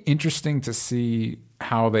 That'll be interesting to see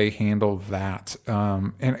how they handle that.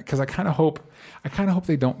 And because I kind of hope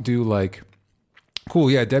they don't do like,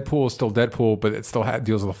 cool, yeah, Deadpool is still Deadpool, but it still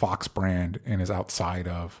deals with the Fox brand and is outside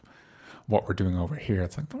of what we're doing over here.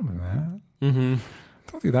 It's like, don't do that.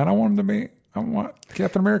 Don't do that. I want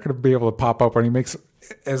Captain America to be able to pop up when he makes,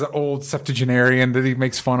 as an old septuagenarian that he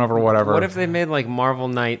makes fun of or whatever. What if they made like Marvel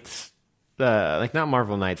Knights, like not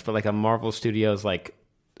Marvel Knights, but like a Marvel Studios, like,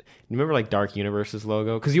 you remember like Dark Universe's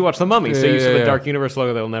logo? Because you watch The Mummy, so you see the Dark Universe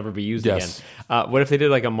logo that will never be used again. What if they did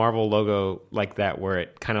like a Marvel logo like that, where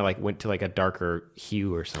it kind of like went to like a darker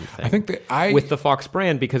hue or something? I think with the Fox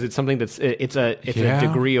brand, because it's something that's it's a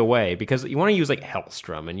degree away. Because you want to use like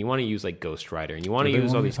Hellstrom, and you want to use like Ghost Rider, and you want to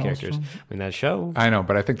use all these characters in that show. I know,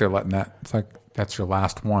 but I think they're letting that. It's like, that's your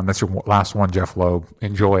last one. That's your last one, Jeff Loeb.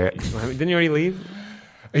 Enjoy it. Didn't you already leave?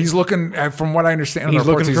 He's looking, from what I understand, he's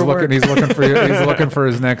looking for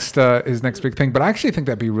his next big thing. But I actually think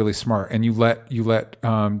that'd be really smart. And you let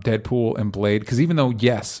Deadpool and Blade, because even though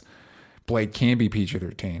yes, Blade can be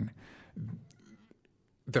PG-13,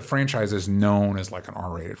 the franchise is known as like an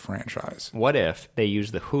R-rated franchise. What if they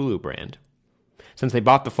use the Hulu brand? Since they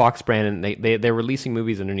bought the Fox brand and they're releasing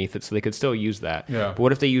movies underneath it, so they could still use that. Yeah. But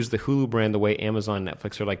what if they use the Hulu brand the way Amazon,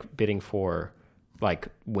 Netflix are like bidding for like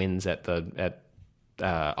wins at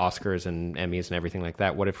Oscars and Emmys and everything like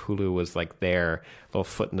that? What if Hulu was like their little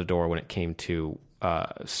foot in the door when it came to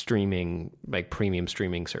streaming, like premium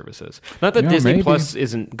streaming services? Not that Disney Plus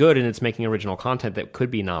isn't good and it's making original content that could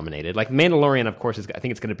be nominated. Like Mandalorian, of course, I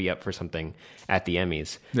think it's going to be up for something at the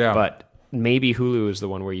Emmys. Yeah. But maybe Hulu is the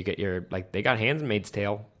one where you get your, like, they got Handmaid's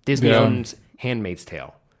Tale. Disney owns Handmaid's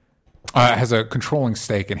Tale. Has a controlling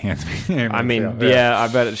stake in Handmaid's I mean, yeah, I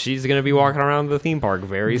bet she's going to be walking around the theme park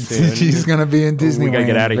very soon. She's going to be in Disneyland. We got to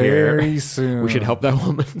get out of here very soon. We should help that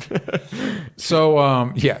woman. So,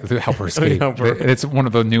 help her escape. Help her. It's one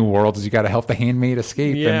of the new worlds. Is you got to help the handmaid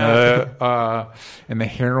escape. Yeah. And the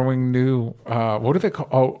harrowing new. What do they call?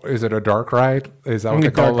 Oh, is it a dark ride? Is that what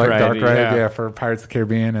they call it? Like dark ride? Yeah. Yeah, for Pirates of the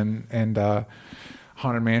Caribbean and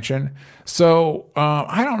Haunted Mansion. So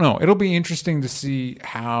I don't know. It'll be interesting to see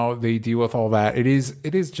how they deal with all that. It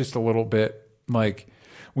is just a little bit like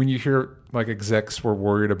when you hear like execs were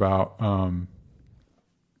worried about.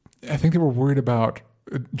 I think they were worried about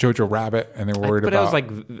Jojo Rabbit, and they were worried about it was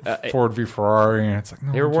like Ford v Ferrari, and it's like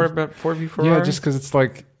no, they were worried about Ford v Ferrari. Yeah, just because it's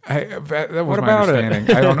like that was What my about it?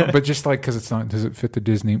 understanding. I don't know, but just like because it's not, does it fit the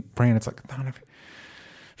Disney brand? It's like none of it.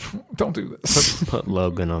 Don't do this. Put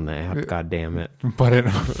Logan on the app. God damn it. But it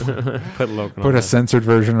Put Logan. put on a censored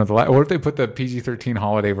version of the. What if they put the PG-13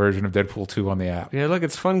 holiday version of Deadpool 2 on the app? Yeah, look,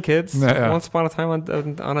 it's fun, kids. Yeah. Once upon a time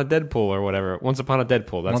on a Deadpool or whatever. Once upon a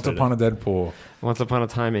Deadpool. That's Once what it upon is. a Deadpool. Once upon a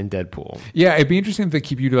time in Deadpool. Yeah, it'd be interesting if they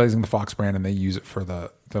keep utilizing the Fox brand and they use it for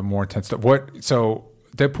the more intense stuff. So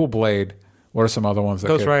Deadpool Blade. What are some other ones?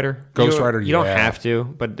 Ghost Rider. Ghost Rider. You don't have to,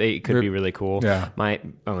 but it could be really cool. Yeah.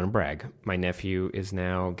 I'm gonna brag. My nephew is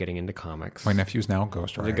now getting into comics. My nephew's now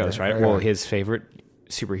Ghost Rider. The Ghost Rider. Yeah. Well, his favorite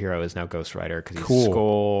superhero is now Ghost Rider because he's Cool.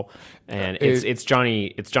 Skull, and it's Johnny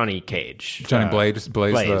Cage. Johnny Blaze,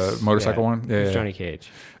 the motorcycle one. Yeah, it's yeah. Johnny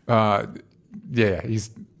Cage. He's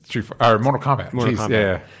Mortal Kombat. Mortal Jeez, Kombat.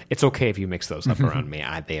 Yeah. It's okay if you mix those up around me.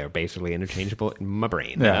 They are basically interchangeable in my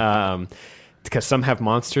brain. Yeah. Because some have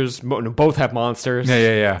monsters. Both have monsters.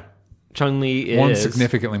 Yeah. Chun-Li is One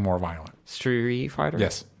significantly more violent. Street Fighter.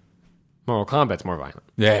 Yes. Mortal Kombat's more violent.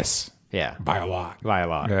 Yes. Yeah. By a lot. By a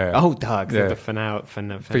lot. Yeah. Oh, Doug. Yeah. The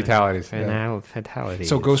Fatalities. fatalities.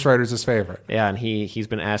 So Ghost Rider's his favorite. Yeah, and he's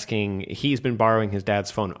been borrowing his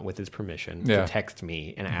dad's phone with his permission Yeah. to text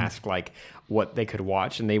me and ask like what they could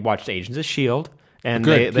watch, and they watched Agents of S.H.I.E.L.D., and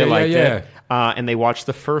Good. they Yeah, liked yeah. it. And they watched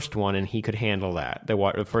the first one, and he could handle that. They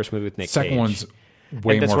watched the first movie with Nick Second Cage. one's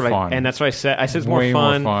way And that's more what fun. and that's what I said. I said it's more Way more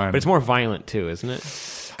fun, fun. but it's more violent too, isn't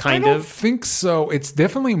it? I don't think so. It's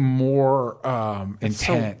definitely more It's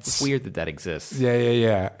so intense. weird that exists.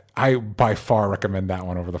 Yeah. I by far recommend that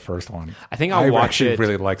one over the first one. I think I'll watch actually it.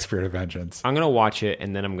 really like Spirit of Vengeance. I'm gonna watch it,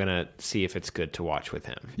 and then I'm gonna see if it's good to watch with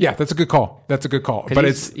him. Yeah, that's a good call. But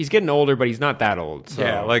he's getting older, but he's not that old. So.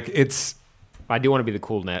 yeah, like it's I do want to be the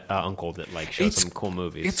cool uncle that like shows some cool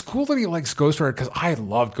movies. It's cool that he likes Ghost Rider because I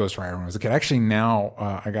loved Ghost Rider when I was a kid. Actually,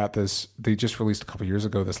 now I got this. They just released a couple years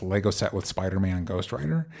ago this Lego set with Spider-Man and Ghost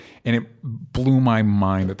Rider, and it blew my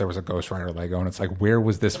mind that there was a Ghost Rider Lego. And it's like, where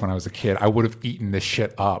was this when I was a kid? I would have eaten this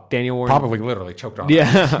shit up. Daniel Warren, probably literally choked on it.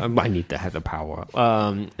 Yeah, I need to have the power.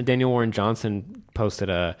 Daniel Warren Johnson posted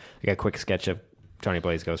a quick sketch of Johnny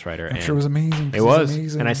Blaze Ghost Rider. I'm sure it was amazing. It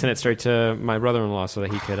was, and I sent it straight to my brother-in-law so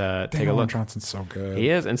that he could take a look. Johnson's so good. He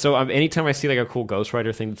is, and so anytime I see like a cool Ghost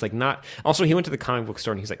Rider thing, that's like not. Also, he went to the comic book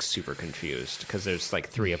store and he's like super confused because there's like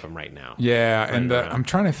 3 of them right now. Yeah, and I'm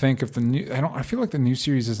trying to think if the new. I feel like the new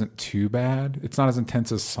series isn't too bad. It's not as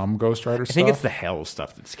intense as some Ghost Rider stuff. I think it's the hell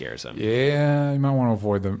stuff that scares him. Yeah, you might want to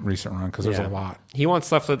avoid the recent run because there's a lot. He wants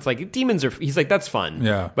stuff that's like demons are. He's like that's fun.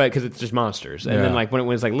 Yeah, but because it's just monsters. And then like when it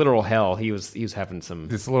was like literal hell, he was having some.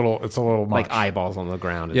 It's a little much. Like eyeballs on the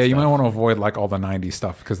ground. And yeah, you stuff. might want to avoid like all the '90s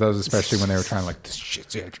stuff because that was especially when they were trying like this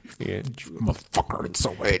shit's edgy, motherfucker. It's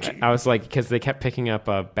so edgy. I was like, because they kept picking up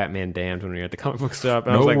Batman Damned when we were at the comic book shop.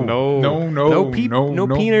 And I was like, no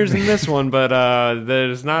peeners in this one, but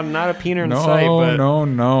there's not a peener in sight. But no,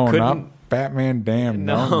 not Batman Damned.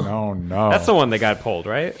 No. That's the one that got pulled,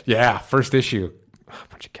 right? Yeah, first issue. Oh, a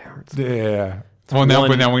bunch of cowards. Yeah. Well,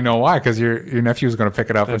 now we know why because your nephew was going to pick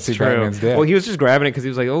it up and see Batman's dead. Well, he was just grabbing it because he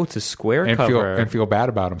was like, "Oh, it's a square cover," and feel bad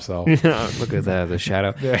about himself. Look at that, the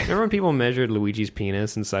shadow. Yeah. Remember when people measured Luigi's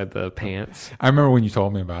penis inside the pants? I remember when you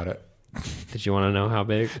told me about it. Did you want to know how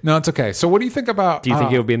big? No, it's okay. So, what do you think about? Do you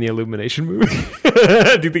think it'll be in the Illumination movie?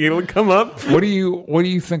 Do you think it'll come up? What do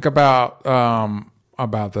you think about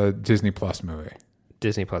the Disney Plus movie?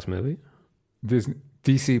 Disney Plus movie?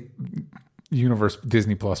 DC Universe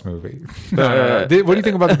Disney Plus movie. What do you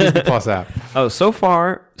think about the Disney Plus app? Oh, so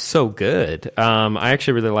far, so good. I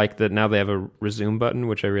actually really like that now they have a resume button,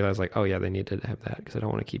 which I realized like, oh yeah, they need to have that because I don't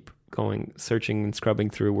want to keep searching and scrubbing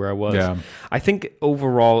through where I was. Yeah. I think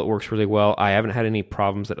overall it works really well. I haven't had any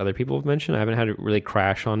problems that other people have mentioned. I haven't had it really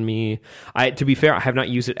crash on me. To be fair, I have not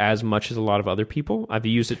used it as much as a lot of other people. I've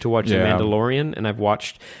used it to watch The Mandalorian, and I've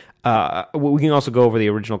watched. We can also go over the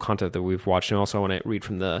original content that we've watched, and also I want to read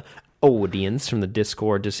from the audience from the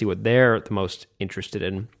Discord to see what they're the most interested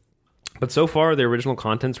in. But so far, the original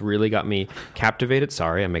content's really got me captivated.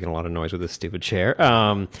 Sorry, I'm making a lot of noise with this stupid chair.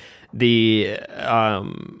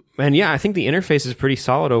 And yeah, I think the interface is pretty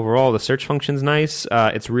solid overall. The search function's nice.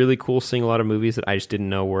 It's really cool seeing a lot of movies that I just didn't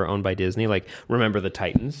know were owned by Disney. Like Remember the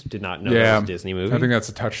Titans, did not know that was a Disney movie. I think that's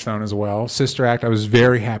a touchstone as well. Sister Act, I was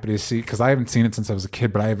very happy to see because I haven't seen it since I was a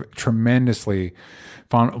kid, but I have tremendously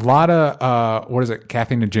found a lot of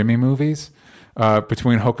Kathy and Jimmy movies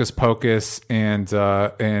between Hocus Pocus and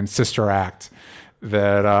Sister Act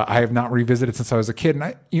that I have not revisited since I was a kid.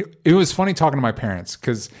 And it was funny talking to my parents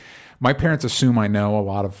because my parents assume I know a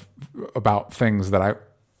lot about things that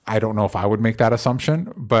I don't know if I would make that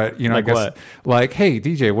assumption, but like I guess what? Like, hey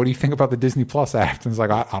DJ, what do you think about the Disney Plus app? And it's like,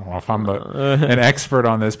 I don't know if I'm an expert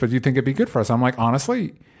on this, but do you think it'd be good for us? I'm like,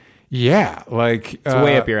 honestly, yeah, like it's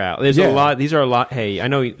way up your alley. There's a lot. These are a lot. Hey, I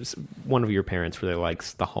know one of your parents really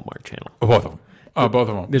likes the Hallmark Channel. Both of them. Both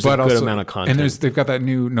of them. There's a good amount of content. And they've got that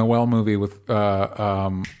new Noel movie with Bill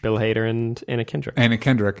Hader and Anna Kendrick.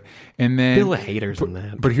 And then Bill Hader's in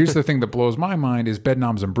that. But here's the thing that blows my mind is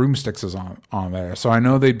Bedknobs and Broomsticks is on there. So I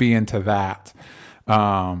know they'd be into that.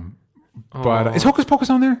 But is Hocus Pocus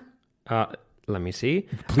on there? Let me see.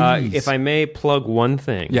 Please. If I may plug one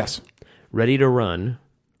thing. Yes. Ready to Run.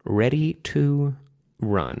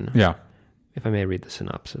 Yeah. If I may read the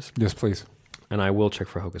synopsis. Yes, please. And I will check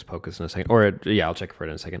for Hocus Pocus in a second. I'll check for it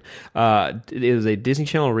in a second. It is a Disney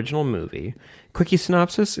Channel original movie. Quickie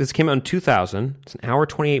synopsis. It came out in 2000. It's an hour,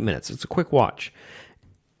 28 minutes. It's a quick watch.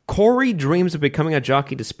 Corey dreams of becoming a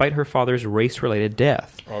jockey despite her father's race-related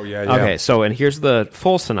death. Oh, yeah. Okay, and here's the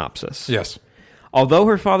full synopsis. Yes. Although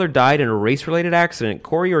her father died in a race-related accident,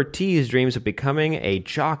 Corey Ortiz dreams of becoming a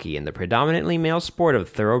jockey in the predominantly male sport of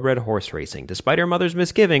thoroughbred horse racing. Despite her mother's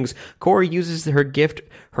misgivings, Corey uses her gift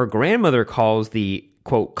her grandmother calls the,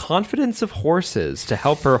 quote, confidence of horses to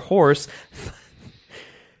help her horse,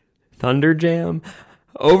 Thunderjam,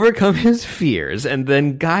 overcome his fears and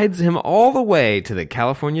then guides him all the way to the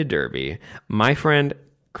California Derby. My friend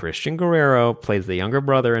Christian Guerrero plays the younger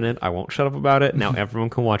brother in it. I won't shut up about it. Now everyone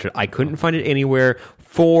can watch it. I couldn't find it anywhere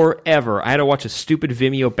forever. I had to watch a stupid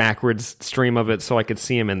Vimeo backwards stream of it so I could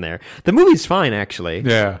see him in there. The movie's fine, actually.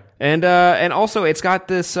 Yeah. And also it's got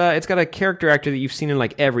this. It's got a character actor that you've seen in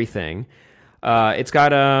like everything. It's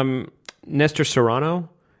got Nestor Serrano.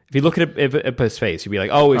 If you look at his face, you'd be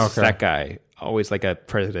like, oh, it's that guy. Always like a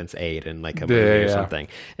president's aide in like a movie or something.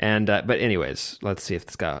 And but anyways, let's see if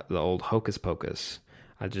it's got the old Hocus Pocus.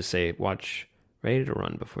 I'd just say watch Ready to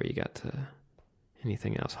Run before you got to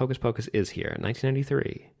anything else. Hocus Pocus is here,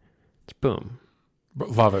 1993. It's boom.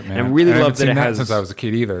 Love it, man. And I really love that it has. Since I was a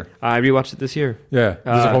kid, either. I rewatched it this year. Yeah.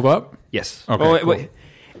 Does it hold up? Yes. Okay. Oh, cool.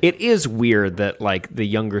 It is weird that like the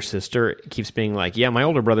younger sister keeps being like, "Yeah, my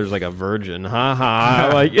older brother's like a virgin." Ha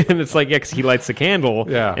ha. Like, and it's like, yeah, 'cause he lights the candle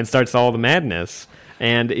and starts all the madness.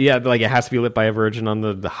 And yeah, like it has to be lit by a virgin on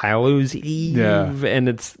the Hallows Eve. Yeah. And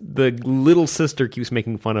it's the little sister keeps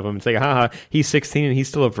making fun of him. It's like, haha, he's 16 and he's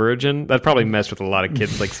still a virgin. That probably messed with a lot of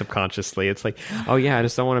kids like subconsciously. It's like, oh yeah, I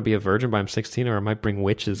just don't want to be a virgin, but I'm 16 or I might bring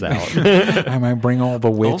witches out. I might bring all the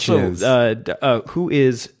witches. Also, who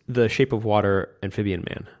is the Shape of Water amphibian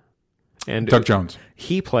man? And Doug Jones.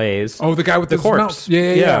 He plays the guy with the corpse. Mouth.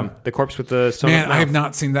 Yeah. The corpse with the man. I have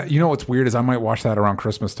not seen that. You know what's weird is I might watch that around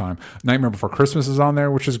Christmas time. Nightmare Before Christmas is on there,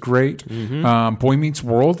 which is great. Mm-hmm. Boy Meets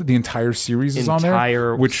World, the entire series is on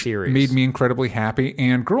there, which made me incredibly happy.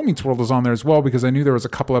 And Girl Meets World is on there as well because I knew there was a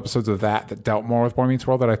couple episodes of that dealt more with Boy Meets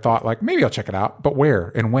World that I thought like maybe I'll check it out, but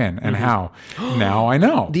where and when and how? Now I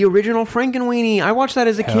know. The original Frankenweenie. I watched that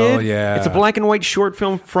as a kid. Yeah, it's a black and white short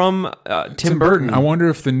film from Tim Burton. I wonder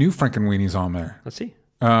if the new Frankenweenie's on there. Let's see.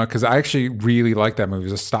 Because I actually really like that movie.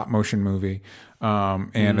 It's a stop motion movie.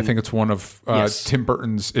 And I think it's one of Tim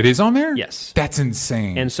Burton's. It is on there? Yes. That's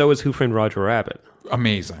insane. And so is Who Framed Roger Rabbit.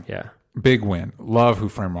 Amazing. Yeah. Big win. Love Who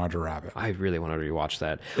Framed Roger Rabbit. I really want to rewatch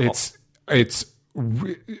that. It's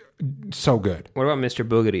so good. What about Mr.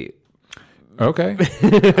 Boogedy? Okay.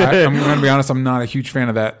 I'm going to be honest. I'm not a huge fan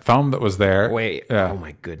of that thumb that was there. Wait. Yeah. Oh,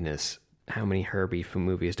 my goodness. How many Herbie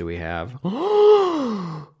movies do we have?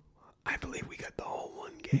 I believe we got the whole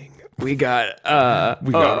one gang. We got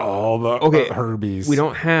all the Herbies. We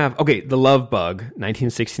don't have The Love Bug,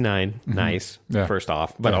 1969. Mm-hmm. Nice. Yeah. First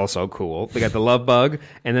off, but also cool. They got The Love Bug,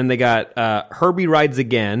 and then they got Herbie Rides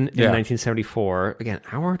Again in 1974. Again,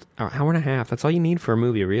 hour and a half. That's all you need for a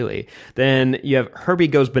movie, really. Then you have Herbie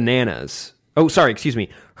Goes Bananas. Oh, sorry, excuse me.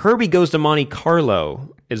 Herbie Goes to Monte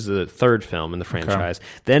Carlo is the third film in the franchise. Okay.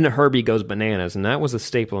 Then Herbie Goes Bananas, and that was a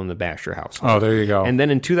staple in the Baxter household. Oh, there you go. And then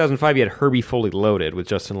in 2005, you had Herbie Fully Loaded with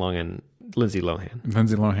Justin Long and Lindsay Lohan.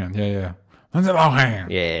 Lindsay Lohan, yeah. Lindsay Lohan.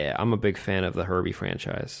 Yeah, I'm a big fan of the Herbie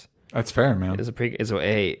franchise. That's fair, man. It's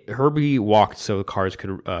a Herbie walked so cars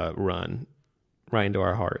could run right into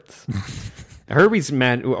our hearts. Herbie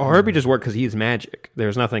just worked because he's magic.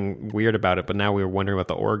 There's nothing weird about it, but now we were wondering about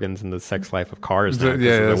the organs and the sex life of cars. Now,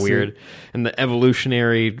 the weird and the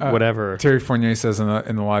evolutionary whatever. Terry Fournier says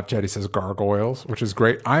in the live chat, he says gargoyles, which is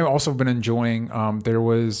great. I've also been enjoying. There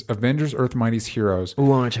was Avengers: Earth Mightiest Heroes. Ooh, I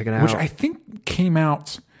want to check it out. Which I think came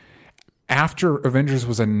out after Avengers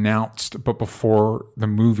was announced, but before the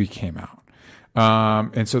movie came out.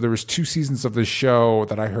 And so there was 2 seasons of this show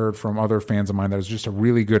that I heard from other fans of mine that was just a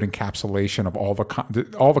really good encapsulation of all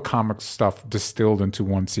the comic stuff distilled into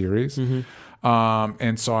one series.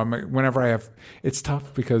 And so whenever I have, it's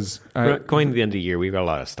tough because going to the end of the year, we've got a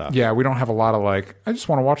lot of stuff. Yeah, we don't have a lot of I just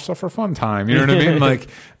want to watch stuff for fun time. You know what I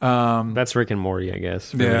mean? That's Rick and Morty, I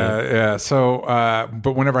guess. Yeah. So,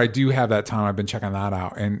 but whenever I do have that time, I've been checking that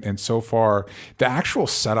out. And so far, the actual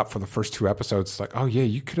setup for the first 2 episodes, it's oh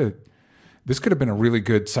yeah, this could have been a really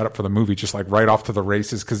good setup for the movie, just right off to the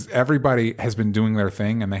races, because everybody has been doing their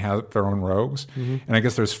thing and they have their own rogues. And I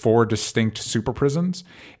guess there's 4 distinct super prisons,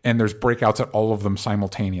 and there's breakouts at all of them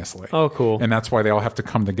simultaneously. Oh, cool. And that's why they all have to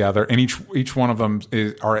come together. And each one of them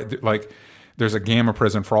there's a Gamma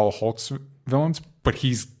prison for all of Hulk's villains, but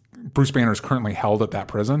Bruce Banner is currently held at that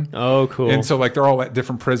prison. Oh, cool. And so they're all at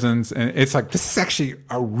different prisons, and it's this is actually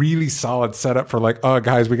a really solid setup for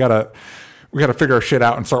guys, we gotta figure our shit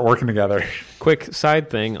out and start working together. Quick side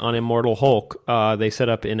thing on Immortal Hulk, they set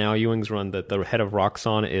up in Al Ewing's run that the head of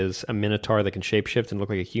Roxxon is a Minotaur that can shapeshift and look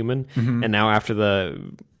like a human. And now after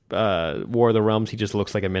the War of the Realms, he just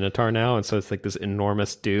looks like a Minotaur now, and so it's this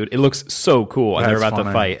enormous dude. It looks so cool, and they're about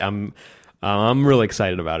to fight. I'm really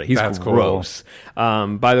excited about it. He's gross.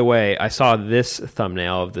 Cool. By the way, I saw this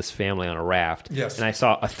thumbnail of this family on a raft, and I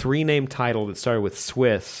saw a 3-name title that started with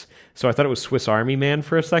Swiss. So I thought it was Swiss Army Man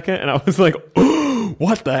for a second, and I was like, oh,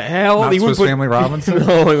 what the hell? Not Swiss Family Robinson?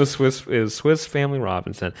 No, it was Swiss Family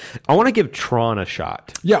Robinson. I want to give Tron a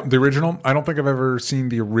shot. Yeah, the original. I don't think I've ever seen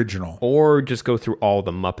the original. Or just go through all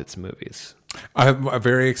the Muppets movies. I'm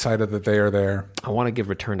very excited that they are there. I want to give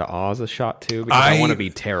Return to Oz a shot, too, because I want to be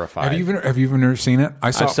terrified. Have you even seen it?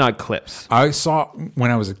 I've saw clips. I saw it when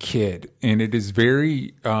I was a kid, and it is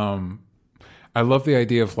very... I love the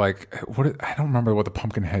idea of I don't remember what the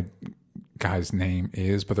Pumpkinhead guy's name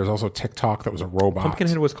is, but there's also TikTok that was a robot.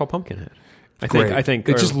 Pumpkinhead was called Pumpkinhead. I think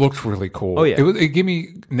it just looked really cool. Oh yeah, it gave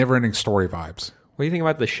me Never-Ending Story vibes. What do you think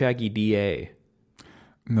about the Shaggy DA?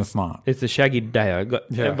 No, it's not. It's the Shaggy DA, but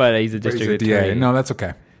he's a district attorney. No, that's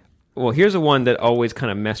okay. Well, here's a one that always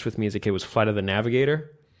kind of messed with me as a kid was Flight of the Navigator.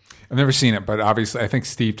 I've never seen it, but obviously I think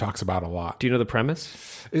Steve talks about it a lot. Do you know the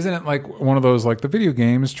premise? Isn't it one of those the video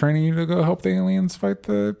games training you to go help the aliens fight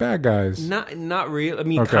the bad guys? Not really. I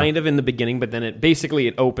mean, kind of in the beginning, but then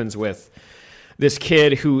it opens with this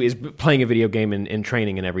kid who is playing a video game and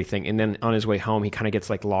training and everything, and then on his way home he kind of gets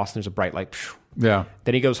lost and there's a bright light. Yeah.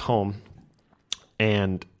 Then he goes home,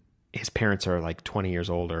 and his parents are 20 years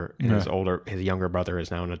older, and his younger brother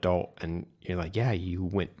is now an adult, and you're yeah, you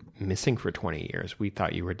went missing for 20 years. We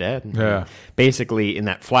thought you were dead. And basically, in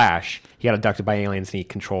that flash, he got abducted by aliens and he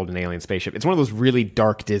controlled an alien spaceship. It's one of those really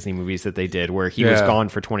dark Disney movies that they did where he was gone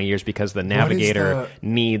for 20 years because the navigator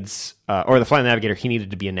needs, or the flight navigator, he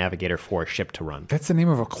needed to be a navigator for a ship to run. That's the name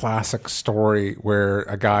of a classic story where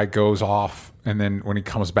a guy goes off and then when he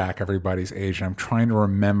comes back, everybody's aged. And I'm trying to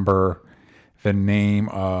remember the name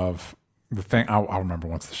of the thing. I'll remember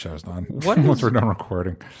once the show's done. Once we're done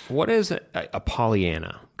recording. What is a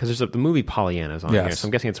Pollyanna? Because there's the movie Pollyanna's on here, so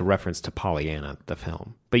I'm guessing it's a reference to Pollyanna, the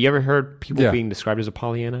film. But you ever heard people being described as a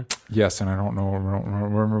Pollyanna? Yes, and I don't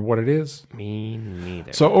remember what it is. Me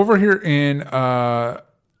neither. So over here in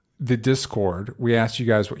the Discord, we asked you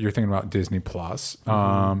guys what you're thinking about Disney Plus,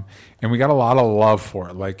 and we got a lot of love for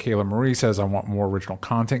it. Kayla Marie says, "I want more original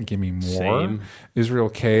content. Give me more." Same. Israel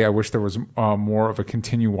K, I wish there was more of a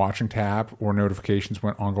continue watching tab or notifications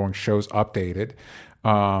when ongoing shows updated.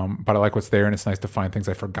 But I like what's there, and it's nice to find things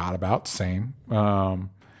I forgot about. Same. Kayla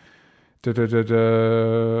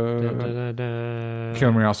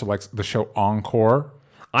Marie also likes the show Encore.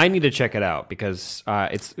 I need to check it out because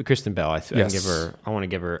it's Kristen Bell. I want to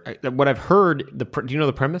give her what I've heard. Do you know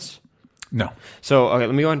the premise? No. So okay,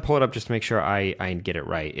 let me go ahead and pull it up just to make sure I get it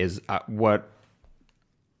right.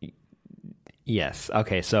 Yes.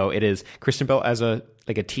 Okay. So it is Kristen Bell as a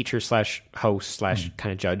teacher / host /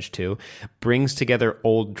 kind of judge too, brings together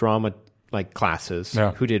old drama like classes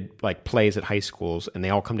Yeah. who did like plays at high schools, and they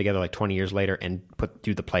all come together like 20 years later and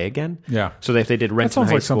do the play again. Yeah. So if they did That Rent in sounds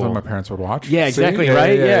high like school, something my parents would watch. yeah, See? exactly,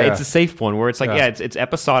 right? Yeah, yeah. it's a safe one where it's like, Yeah. it's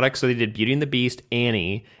episodic. So they did Beauty and the Beast,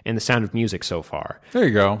 Annie, and The Sound of Music so far. There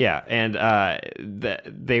you go. Yeah, and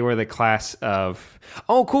they were the class of...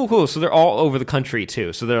 Oh, cool. So they're all over the country,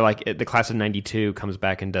 too. So they're like, the class of 92 comes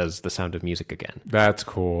back and does The Sound of Music again. That's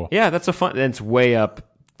cool. Yeah, that's a fun... That's way up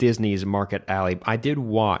Disney's market alley. I did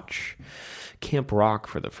watch Camp Rock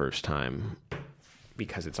for the first time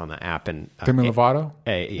because it's on the app. And Demi Lovato?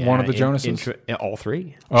 yeah, One of the Jonases? all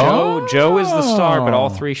three. Oh! Joe is the star, but all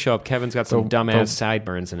three show up. Kevin's got some dumbass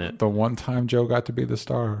sideburns in it. The one time Joe got to be the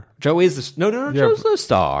star. Joe is the... No, Joe's the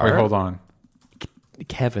star. Wait, hold on.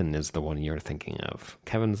 Kevin is the one you're thinking of.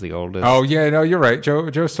 Kevin's the oldest. Oh, yeah, no, you're right. Joe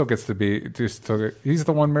still gets to be... He's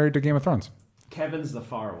the one married to Game of Thrones. Kevin's the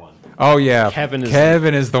far one. Oh, yeah. Kevin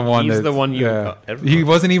is the one. He's the one you... Yeah. He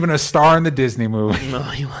wasn't even a star in the Disney movie. No,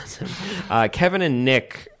 he wasn't. Kevin and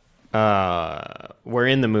Nick were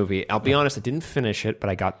in the movie. I'll be honest, I didn't finish it, but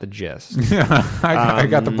I got the gist. I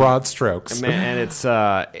got the broad strokes. Man,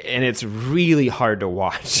 and it's really hard to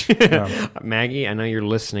watch. Maggie, I know you're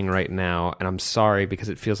listening right now, and I'm sorry because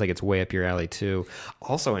it feels like it's way up your alley too.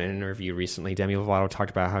 Also, in an interview recently, Demi Lovato talked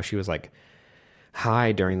about how she was like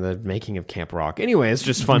high during the making of Camp Rock. Anyway, it's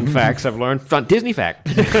just fun facts I've learned. Fun Disney fact.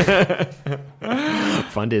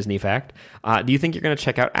 Fun Disney fact. Do you think you're going to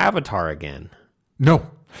check out Avatar again? No.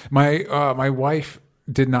 My wife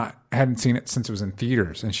hadn't seen it since it was in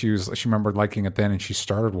theaters, and she remembered liking it then, and she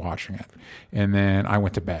started watching it, and then I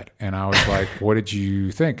went to bed, and I was like, "What did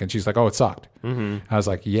you think?" And she's like, "Oh, it sucked." Mm-hmm. I was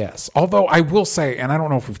like, "Yes." Although I will say, and I don't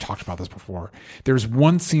know if we've talked about this before, there's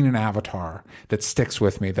one scene in Avatar that sticks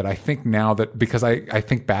with me that I think now that because I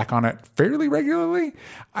think back on it fairly regularly,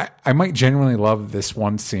 I might genuinely love this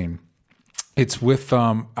one scene. It's with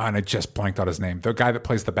and I just blanked out his name. The guy that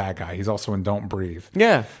plays the bad guy. He's also in Don't Breathe.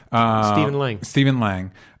 Yeah, Stephen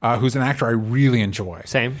Lang, who's an actor I really enjoy.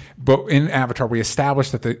 Same. But in Avatar, we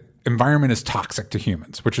established that the environment is toxic to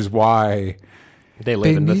humans, which is why they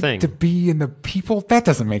live in the need thing. To be in the people. That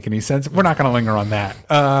doesn't make any sense. We're not going to linger on that.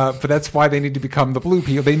 But that's why they need to become the blue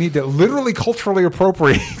people. They need to literally culturally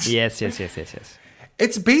appropriate. Yes.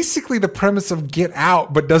 It's basically the premise of Get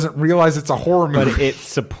Out, but doesn't realize it's a horror movie. But it's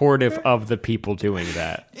supportive of the people doing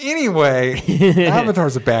that. Anyway,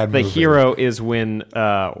 Avatar's a bad movie. The hero is when,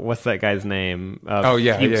 what's that guy's name?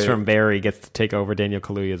 Fuchs from Barry gets to take over Daniel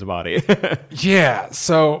Kaluuya's body. Yeah.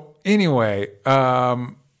 So anyway,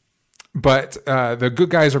 but the good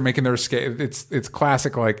guys are making their escape. It's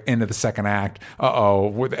classic, like end of the second act.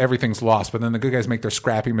 Everything's lost. But then the good guys make their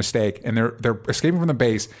scrappy mistake, and they're escaping from the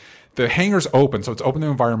base. The hangar's open, so it's open to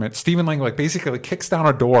the environment. Stephen Lang basically kicks down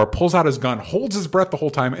a door, pulls out his gun, holds his breath the whole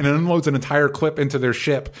time, and unloads an entire clip into their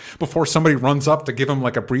ship before somebody runs up to give him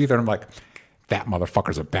like a breather. And I'm like, that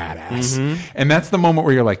motherfucker's a badass. Mm-hmm. And that's the moment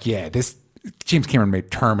where you're like, yeah, this James Cameron made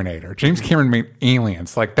Terminator. James Cameron made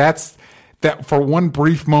Aliens. Like that for one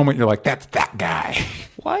brief moment, you're like, that's that guy.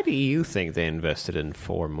 Why do you think they invested in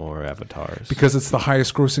 4 more Avatars? Because it's the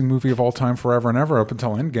highest grossing movie of all time forever and ever up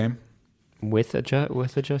until Endgame. With adjusted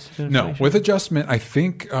inflation? No, with adjustment, I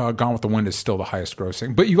think Gone with the Wind is still the highest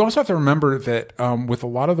grossing. But you also have to remember that with a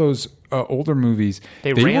lot of those older movies,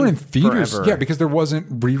 they were in theaters. Forever. Yeah, because there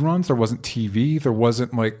wasn't reruns, there wasn't TV, there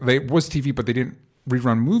wasn't there was TV, but they didn't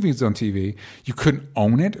rerun movies on TV. You couldn't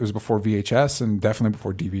own it. It was before VHS and definitely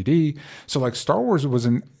before DVD. So like Star Wars was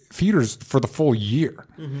in theaters for the full year.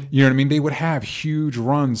 Mm-hmm. You know what I mean? They would have huge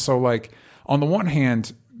runs. So like on the one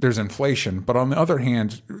hand, there's inflation, but on the other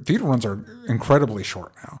hand, theater runs are incredibly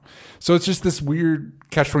short now. So it's just this weird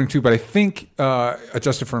catch-22. But I think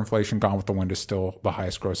adjusted for inflation, Gone with the Wind is still the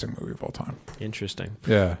highest grossing movie of all time. Interesting.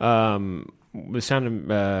 Yeah. The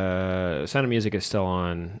Sound of Music is still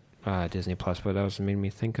on Disney Plus, but that made me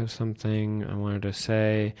think of something I wanted to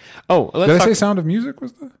say. Did I say Sound of Music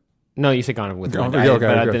was the? No, you said Gone with the Wind. Okay,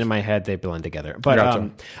 but then in my head they blend together. But gotcha.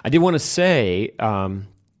 I did want to say.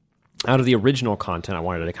 Out of the original content, I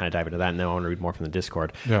wanted to kind of dive into that, and then I want to read more from the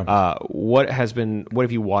Discord. Yeah. What have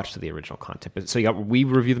you watched of the original content? So we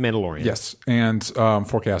review The Mandalorian. Yes, and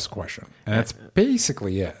Forecast Question. And that's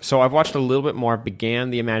basically it. So I've watched a little bit more. Began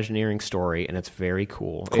the Imagineering story, and it's very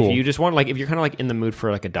cool. If you just want, if you're kind of in the mood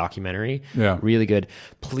for like a documentary, really good.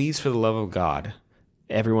 Please, for the love of God,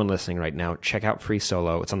 everyone listening right now, check out Free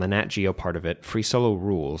Solo. It's on the Nat Geo part of it. Free Solo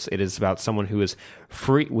rules. It is about someone who is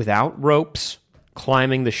free without ropes,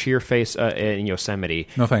 climbing the sheer face in Yosemite.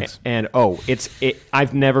 No thanks. And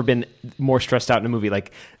I've never been more stressed out in a movie.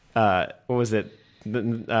 Like, what was it?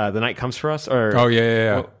 The Night Comes for Us? Or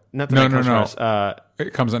yeah. Well, not the Night Comes for Us.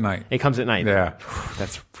 It Comes at Night. It Comes at Night. Yeah.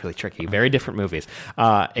 That's really tricky. Very different movies.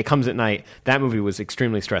 It Comes at Night. That movie was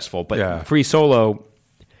extremely stressful. But Free Solo,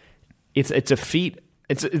 it's a feat.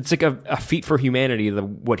 It's like a feat for humanity,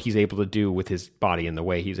 what he's able to do with his body and the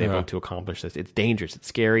way he's able to accomplish this. It's dangerous. It's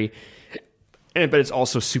scary. But it's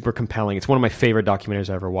also super compelling. It's one of my favorite documentaries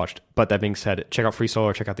I ever watched. But that being said, check out Free Solo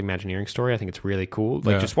or check out The Imagineering Story. I think it's really cool.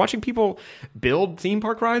 Like just watching people build theme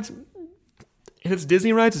park rides, and it's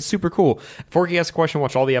Disney rides, it's super cool. Forky asked a question,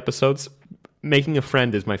 watch all the episodes. Making a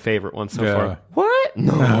Friend is my favorite one so far. What?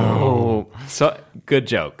 No. So good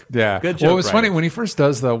joke. Yeah. Good joke. Well, it's funny when he first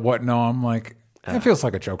does the what? No, I'm like, it feels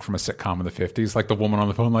like a joke from a sitcom in the 50s. Like the woman on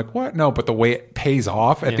the phone, like, what? No, but the way it pays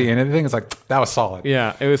off at the end of the thing is like, that was solid.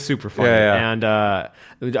 Yeah, it was super funny. And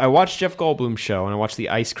I watched Jeff Goldblum's show, and I watched the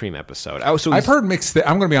ice cream episode. I've heard mixed.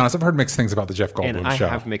 I'm going to be honest. I've heard mixed things about the Jeff Goldblum show. And I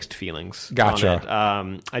have mixed feelings. Gotcha.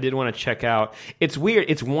 On it. I did want to check out. It's weird.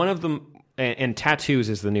 It's one of them, and Tattoos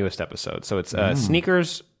is the newest episode. So it's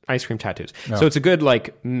sneakers, ice cream, tattoos. No. So it's a good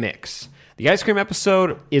mix. The ice cream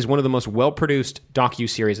episode is one of the most well-produced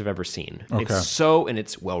docu-series I've ever seen. Okay.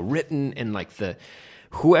 It's well-written, and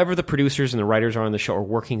whoever the producers and the writers are on the show are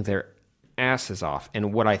working their asses off.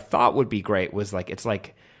 And what I thought would be great was it's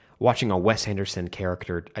like watching a Wes Anderson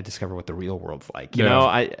character. I discover what the real world's like, you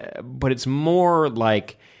know. But it's more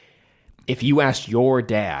like if you asked your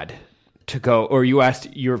dad to go, or you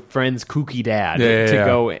asked your friend's kooky dad to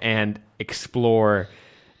go and explore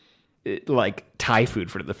Thai food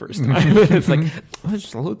for the first time. It's like, it's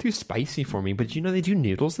just a little too spicy for me, but they do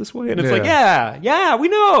noodles this way? And it's yeah, we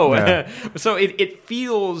know. Yeah. So it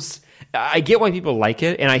feels, I get why people like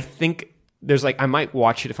it, and I think there's I might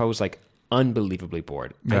watch it if I was unbelievably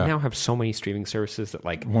bored. I now have so many streaming services that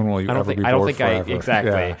when will you ever be bored forever?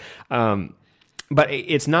 Exactly. Yeah. But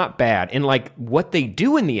it's not bad. And what they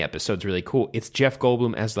do in the episode's really cool. It's Jeff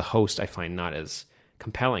Goldblum as the host I find not as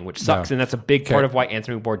compelling, which sucks, and that's a big part of why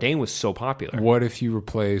Anthony Bourdain was so popular. What if you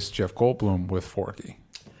replace Jeff Goldblum with Forky?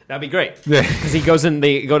 That'd be great. Because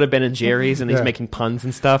they go to Ben and Jerry's, and he's making puns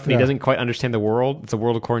and stuff, and he doesn't quite understand the world. It's a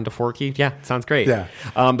world according to Forky. Yeah, sounds great. Yeah.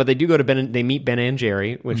 But they do go to they meet Ben and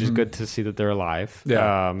Jerry, which is good to see that they're alive.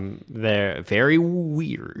 Yeah. They're very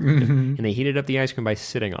weird, and they heated up the ice cream by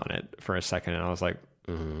sitting on it for a second, and I was like,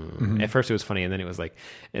 At first it was funny, and then it was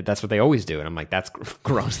that's what they always do, and I'm like, that's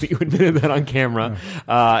gross that you admitted that on camera.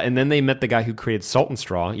 And then they met the guy who created Salt and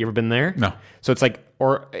Straw. You ever been there? No. So it's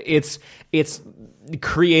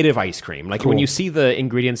creative ice cream. Cool. When you see the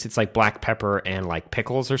ingredients, it's black pepper and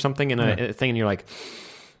pickles or something in a thing, and you're like,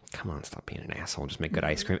 come on, stop being an asshole, just make good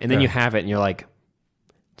ice cream. And then you have it, and you're like,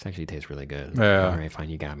 this actually tastes really good. Yeah. All right, fine,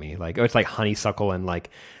 you got me. It's honeysuckle and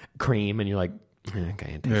cream, and you're like,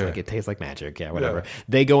 okay, it tastes like magic. Yeah, whatever. Yeah.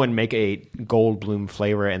 They go and make a Goldblum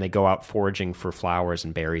flavor, and they go out foraging for flowers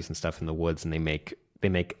and berries and stuff in the woods, and they make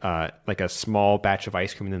a small batch of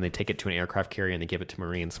ice cream, and then they take it to an aircraft carrier and they give it to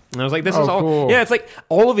Marines. And I was like, this is all cool. Yeah, it's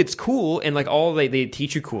all of it's cool, and all they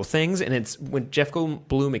teach you cool things, and it's when Jeff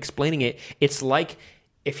Goldblum explaining it, it's like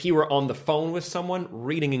if he were on the phone with someone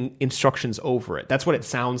reading instructions over it. That's what it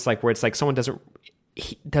sounds like, where it's someone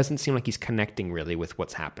he doesn't seem like he's connecting really with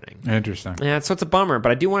what's happening. Interesting. Yeah, so it's a bummer, but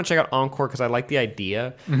I do want to check out Encore because I like the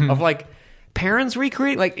idea of parents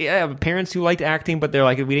recreate, parents who liked acting, but they're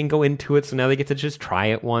we didn't go into it, so now they get to just try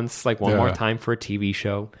it once, one more time for a TV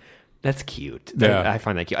show. That's cute. I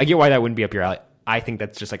find that cute. I get why that wouldn't be up your alley. I think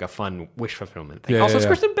that's just a fun wish fulfillment thing. Also, it's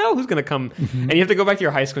Kristen Bell who's going to come, and you have to go back to your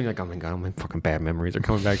high school and you're like, oh my God, my fucking bad memories are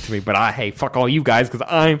coming back to me. But hey, fuck all you guys, because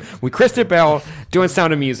I'm with Kristen Bell doing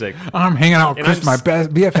Sound of Music. I'm hanging out with my best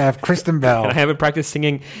BFF, Kristen Bell. And I haven't practiced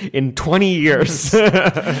singing in 20 years.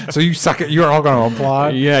 So you suck it. You're all going to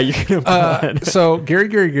applaud? Yeah, you can applaud. So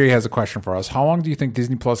Gary has a question for us. How long do you think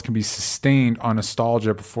Disney Plus can be sustained on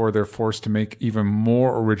nostalgia before they're forced to make even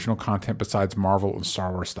more original content besides Marvel and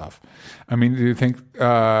Star Wars stuff? I mean, do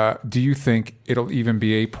you think it'll even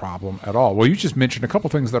be a problem at all? Well, you just mentioned a couple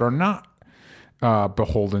things that are not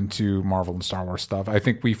beholden to Marvel and Star Wars stuff. I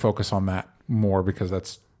think we focus on that more because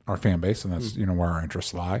that's our fan base, and that's where our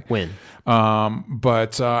interests lie.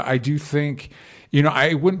 But I do think,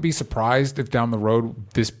 I wouldn't be surprised if down the road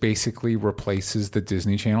this basically replaces the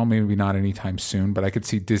Disney Channel. Maybe not anytime soon, but I could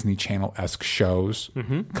see Disney Channel-esque shows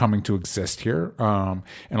coming to exist here. And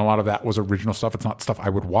a lot of that was original stuff. It's not stuff I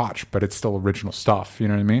would watch, but it's still original stuff. You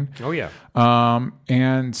know what I mean? Oh yeah.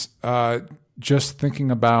 And just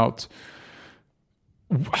thinking about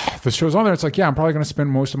the shows on there, it's I'm probably going to spend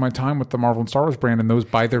most of my time with the Marvel and Star Wars brand, and those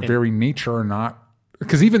by their very nature are not,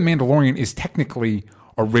 because even Mandalorian is technically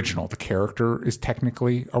original. The character is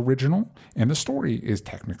technically original, and the story is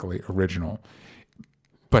technically original.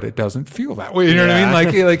 but it doesn't feel that way. You know what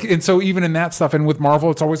I mean? Like, and so even in that stuff, and with Marvel,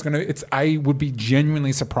 it's always I would be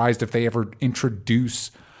genuinely surprised if they ever introduce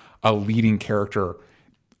a leading character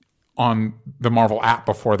on the Marvel app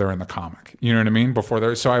before they're in the comic. You know what I mean?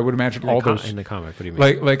 So I would imagine in the comic. What do you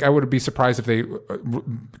mean? Like I would be surprised if they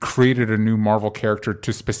created a new Marvel character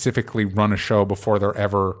to specifically run a show before they're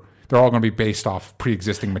all going to be based off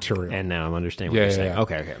pre-existing material. And now I'm understanding what you're saying.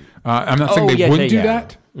 Okay. I'm not saying they wouldn't do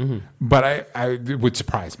that, but it would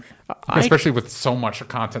surprise me, especially with so much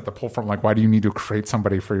content to pull from. Like, why do you need to create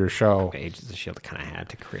somebody for your show? Agents of S.H.I.E.L.D. kind of had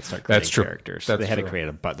to start creating characters. That's they had true. to create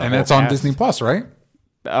and that's on Disney Plus, right?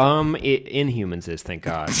 Inhumans is, thank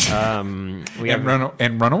God.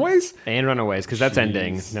 And Runaways? And Runaways, because that's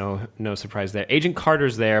ending. No surprise there. Agent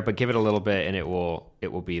Carter's there, but give it a little bit and it will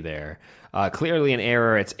be there. Clearly an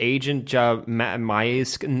error. It's Agent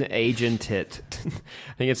Agent It. I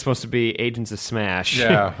think it's supposed to be Agents of Smash.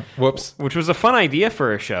 Yeah. Whoops. Which was a fun idea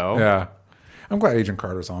for a show. Yeah. I'm glad Agent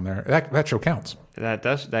Carter's on there. That show counts.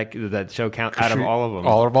 That show counts out of all of them.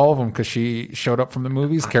 All of them, because she showed up from the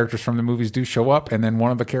movies. Characters from the movies do show up, and then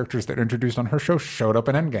one of the characters that introduced on her show showed up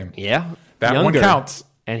in Endgame. Yeah, that one counts.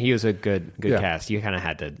 And he was a good cast. You kind of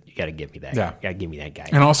had to. You got to give me that. Yeah, got to give me that guy.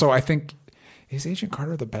 And also, I think is Agent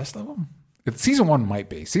Carter the best of them? Season 1 might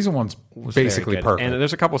be. Season 1's basically perfect. And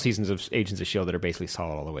there's a couple seasons of Agents of S.H.I.E.L.D. that are basically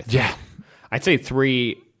solid all the way through. Yeah, I'd say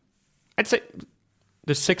 3. I'd say.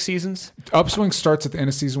 There's 6 seasons. Upswing starts at the end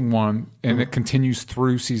of season 1, and it continues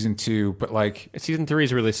through season 2. But like season 3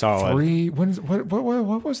 is really solid. 3.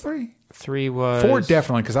 What was 3? 3 was 4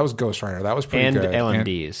 definitely, because that was Ghost Rider. That was pretty good.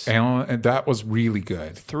 LMDs. And that was really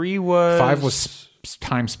good. 3 was 5 was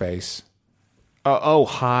Time Space.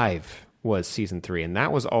 Hive was season 3, and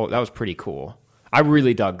that was pretty cool. I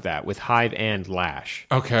really dug that with Hive and Lash.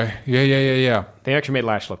 Okay. Yeah. They actually made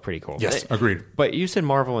Lash look pretty cool. Yes, agreed. But you said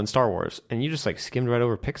Marvel and Star Wars, and you just like skimmed right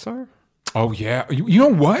over Pixar? Oh, yeah. You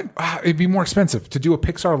know what? It'd be more expensive to do a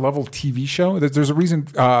Pixar-level TV show. There's a reason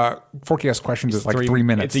Forky Asks Questions is like 3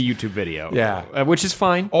 minutes. It's a YouTube video. Yeah. Which is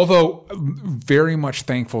fine. Although, very much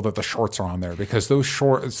thankful that the shorts are on there, because those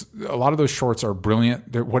shorts, a lot of those shorts are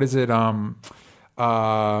brilliant. What is it?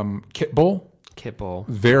 Kit Bull?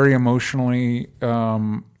 Very emotionally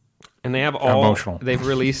and they have emotional. They've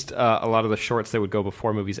released a lot of the shorts that would go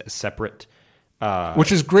before movies as separate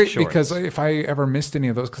which is great shorts. Because if I ever missed any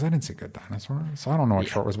of those, because I didn't see Good Dinosaur, so I don't know what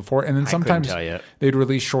short was before. And then sometimes they'd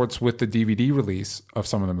release shorts with the DVD release of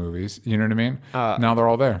some of the movies. You know what I mean? Now they're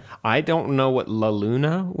all there. I don't know what La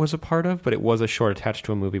Luna was a part of, but it was a short attached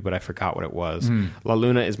to a movie, but I forgot what it was. La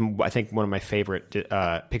Luna is, I think, one of my favorite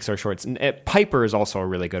Pixar shorts. And Piper is also a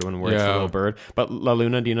really good one, where it's the little bird. But La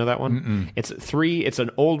Luna, do you know that one? It's an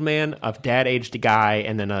old man, a dad-aged guy,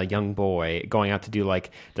 and then a young boy going out to do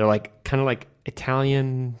they're kind of like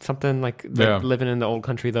Italian something, like they're living in the old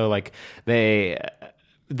country though. Like they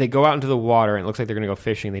go out into the water and it looks like they're gonna go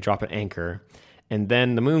fishing. They drop an anchor, and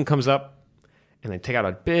then the moon comes up, and they take out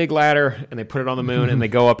a big ladder and they put it on the moon, and they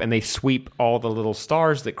go up and they sweep all the little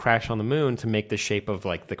stars that crash on the moon to make the shape of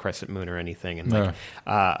like the crescent moon or anything, and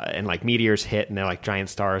like meteors hit, and they're like giant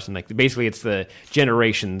stars, and like basically it's the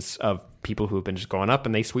generations of people who have been just going up,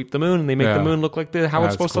 and they sweep the moon and they make the moon look like how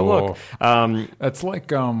it's supposed to look. That's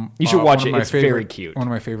like you should watch it. It's very cute. One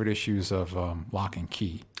of my favorite issues of Lock and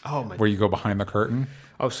Key. Oh my! Where you go behind the curtain.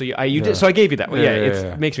 Oh, so you did. So I gave you that. Well,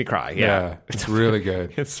 it makes me cry. Yeah, it's really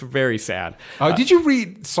good. It's very sad. Did you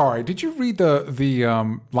read? Sorry, did you read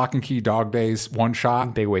the Lock and Key Dog Days one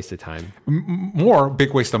shot? Big waste of time. More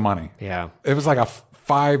big waste of money. Yeah, it was like a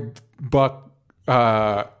 $5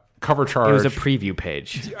 cover charge. It was a preview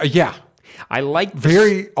page. Yeah. I like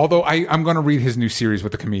although I'm going to read his new series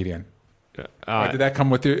with the comedian. Did that come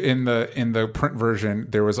with you in the print version?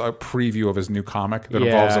 There was a preview of his new comic that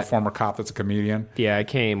involves a former cop that's a comedian. Yeah, I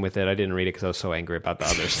came with it. I didn't read it because I was so angry about the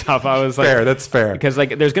other stuff. I was fair. That's fair. Because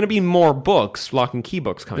like, there's going to be more books, Lock and Key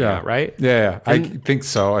books coming out, right? Yeah. I think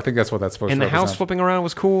so. I think that's what that's supposed to be. And the house flipping around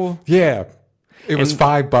was cool. Yeah. It was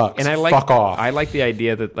 $5. And fuck off. I like the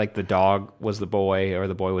idea that like the dog was the boy or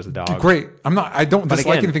the boy was the dog. Great. I don't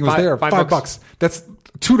dislike anything was there. $5. That's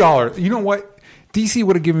 $2. You know what? DC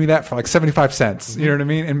would have given me that for like 75 cents. You know what I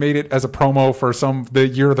mean? And made it as a promo for the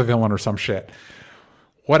Year of the Villain or some shit.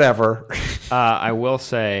 Whatever. I will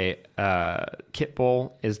say Kit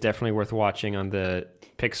Bull is definitely worth watching on the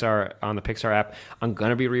Pixar app. I'm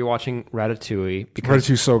gonna be rewatching Ratatouille because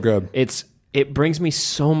Ratatouille's so good. It brings me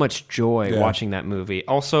so much joy watching that movie.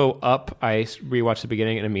 Also, Up, I rewatched the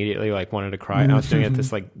beginning and immediately wanted to cry. And I was doing it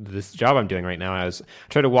this job I'm doing right now. And I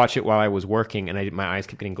tried to watch it while I was working, and my eyes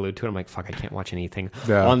kept getting glued to it. I'm like, fuck, I can't watch anything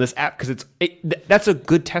on this app because that's a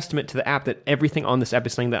good testament to the app that everything on this app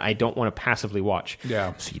is something that I don't want to passively watch.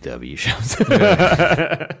 Yeah, CW shows.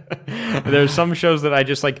 Yeah. There's some shows that I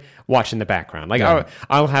just watch in the background.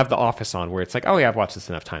 I'll have The Office on where it's like, oh yeah, I've watched this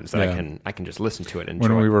enough times that I can just listen to it and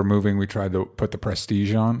enjoy. When we were moving, we tried to put The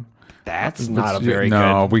Prestige on. That's not a very good...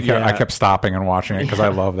 No, I kept stopping and watching it because I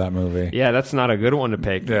love that movie. Yeah, that's not a good one to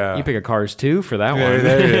pick. Yeah. You pick a Cars 2 for that one.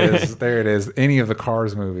 There it is. There it is. Any of the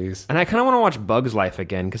Cars movies. And I kind of want to watch Bug's Life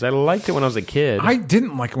again because I liked it when I was a kid. I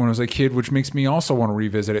didn't like it when I was a kid, which makes me also want to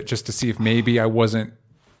revisit it just to see if maybe I wasn't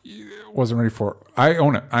ready for it. I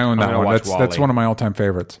own it. I own that one. That's one of my all-time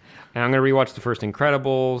favorites. And I'm going to rewatch the first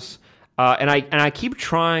Incredibles. And I keep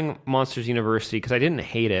trying Monsters University because I didn't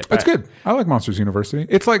hate it. It's good. I like Monsters University.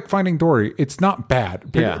 It's like Finding Dory. It's not bad.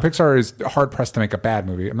 Pixar is hard pressed to make a bad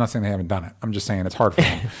movie. I'm not saying they haven't done it. I'm just saying it's hard for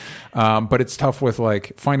them. But it's tough with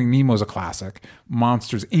Finding Nemo is a classic.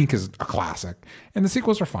 Monsters Inc. is a classic. And the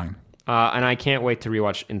sequels are fine. And I can't wait to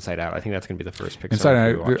rewatch Inside Out. I think that's going to be the first Pixar Inside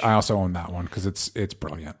Out. I also own that one because it's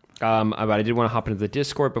brilliant. But I did want to hop into the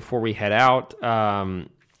Discord before we head out.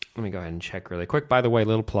 Let me go ahead and check really quick. By the way,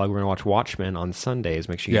 little plug, we're going to watch Watchmen on Sundays.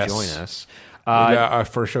 Make sure you join us.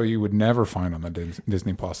 For a show you would never find on the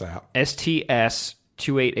Disney Plus app. STS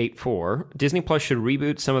 2884. Disney Plus should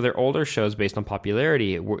reboot some of their older shows based on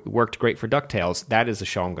popularity. It worked great for DuckTales. That is a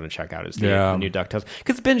show I'm going to check out. Is the new DuckTales?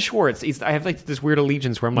 Because Ben Schwartz, I have this weird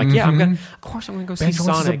allegiance where I'm like, of course I'm going to go see Sonic.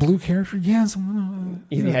 Schwartz is a blue character. Yes.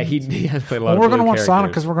 Yeah, he has played a lot of blue characters. We're going to watch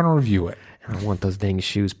Sonic because we're going to review it. I want those dang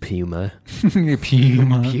shoes, Puma.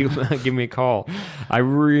 Puma. Give me a call. I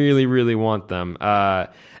really, really want them.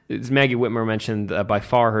 As Maggie Whitmer mentioned, by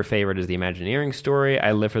far her favorite is the Imagineering story.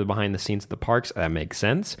 I live for the behind the scenes of the parks. That makes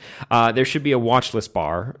sense. There should be a watch list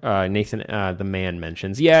bar. Nathan, the man,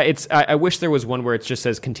 mentions. Yeah, it's. I wish there was one where it just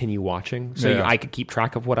says continue watching, so I could keep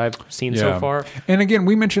track of what I've seen so far. And again,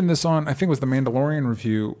 we mentioned this on, I think it was the Mandalorian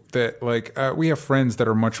review, that we have friends that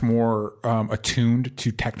are much more attuned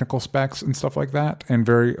to technical specs and stuff like that, and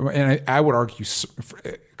I would argue,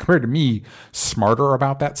 compared to me, smarter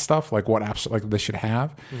about that stuff, like what apps they should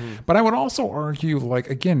have. But I would also argue,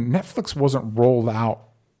 again, Netflix wasn't rolled out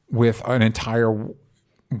with an entire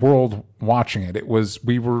world watching it.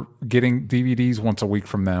 We were getting DVDs once a week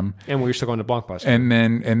from them, and we were still going to Blockbuster. And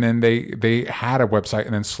then they had a website,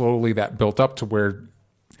 and then slowly that built up to where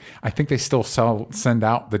I think they still send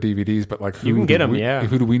out the DVDs, but you can get them.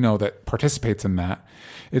 Who do we know that participates in that?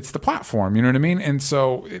 It's the platform. You know what I mean? And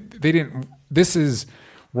so they didn't. This is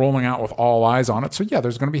rolling out with all eyes on it. So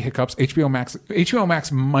there's going to be hiccups. HBO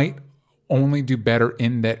Max might only do better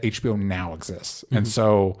in that HBO Now exists. And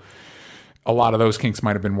so a lot of those kinks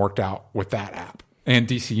might have been worked out with that app. And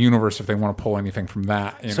DC Universe, if they want to pull anything from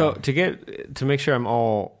that. To make sure I'm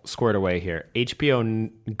all squared away here, HBO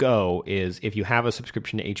Go is if you have a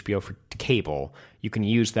subscription to HBO for cable, you can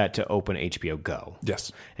use that to open HBO Go.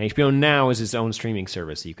 Yes. And HBO Now is its own streaming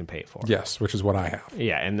service that you can pay for. Yes, which is what I have.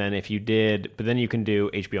 Yeah, and then then you can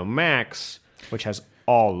do HBO Max, which has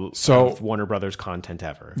all of Warner Brothers content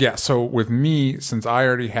ever. Yeah, so with me, since I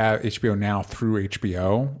already have HBO Now through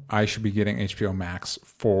HBO, I should be getting HBO Max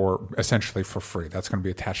essentially for free. That's going to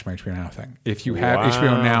be attached to my HBO Now thing. If you have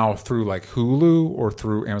HBO Now through Hulu or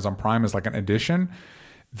through Amazon Prime as an addition,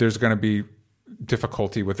 there's going to be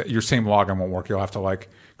difficulty with it. Your same login won't work. You'll have to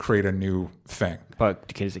create a new thing. But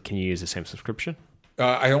can you use the same subscription?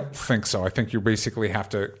 I don't think so. I think you basically have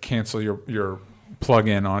to cancel your plug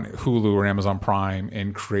in on Hulu or Amazon Prime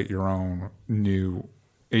and create your own new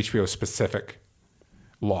HBO specific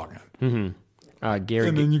login. Gary,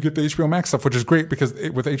 and then you get the HBO Max stuff, which is great because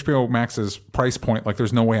with HBO Max's price point,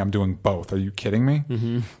 there's no way I'm doing both. Are you kidding me?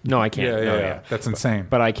 No, I can't. Yeah. That's insane.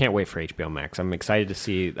 But I can't wait for HBO Max. I'm excited to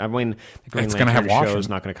see. The Green Lantern show is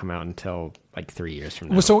not going to come out until 3 years from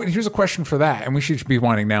now. Well, so here's a question for that, and we should be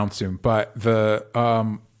winding down soon. But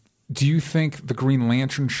do you think the Green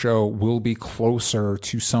Lantern show will be closer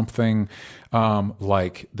to something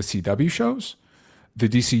like the CW shows, the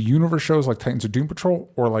DC Universe shows like Titans of Doom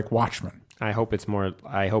Patrol, or like Watchmen? I hope it's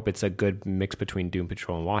a good mix between Doom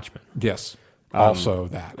Patrol and Watchmen. Yes. Also,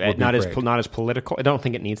 that would not be as political. I don't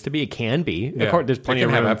think it needs to be. It can be. Yeah. Of course, there's plenty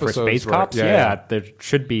of room for space cops. Yeah, there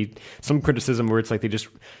should be some criticism where it's they just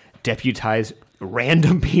deputize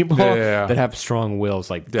random people Yeah. that have strong wills.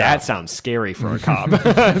 Like that sounds scary for a cop.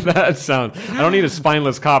 That sounds. I don't need a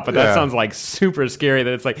spineless cop, but that sounds like super scary.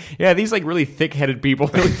 That it's like, these like really thick-headed people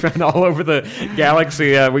that we found all over the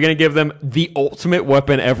galaxy. We're gonna give them the ultimate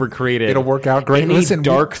weapon ever created. It'll work out great. Any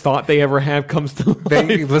dark thought they ever have comes to life.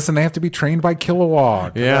 They have to be trained by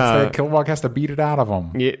Kilowog. Yeah. Kilowog has to beat it out of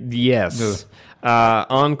them. Yes.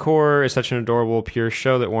 Encore is such an adorable, pure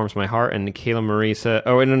show that warms my heart. And Kayla Marie said,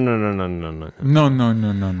 "Oh, wait, no.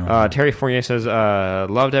 No. Terry Fournier says,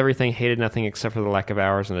 loved everything, hated nothing except for the lack of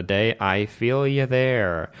hours in a day. I feel you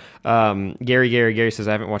there. Gary says,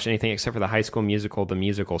 I haven't watched anything except for the High School Musical, the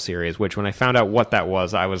musical series, which when I found out what that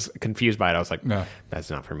was, I was confused by it. I was like, that's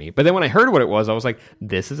not for me. But then when I heard what it was, I was like,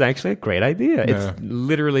 this is actually a great idea. It's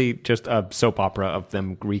literally just a soap opera of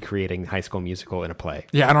them recreating High School Musical in a play.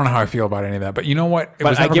 Yeah, I don't know how I feel about any of that, but you know what? It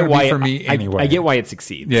was I never get gonna why be for me anyway. I get why it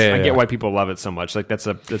succeeds. Yeah, I get why people love it so much. Like that's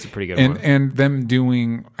a pretty good one. And them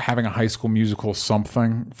having a High School Musical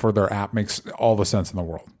something for their app makes all the sense in the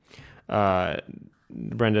world.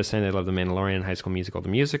 Brenda saying they love The Mandalorian and High School Musical, the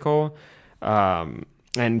musical.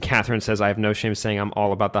 And Catherine says, I have no shame saying I'm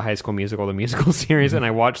all about the High School Musical, the musical series, and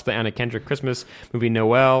I watched the Anna Kendrick Christmas movie,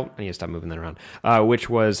 Noelle. I need to stop moving that around. Which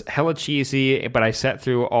was hella cheesy, but I sat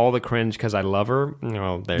through all the cringe because I love her.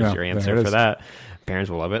 Well, there's your answer for that. Parents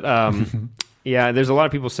will love it. Yeah, there's a lot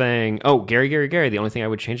of people saying, oh, Gary, the only thing I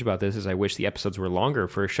would change about this is I wish the episodes were longer.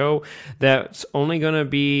 For a show that's only going to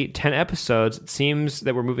be 10 episodes, it seems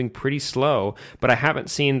that we're moving pretty slow, but I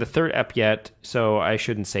haven't seen the third ep yet, so I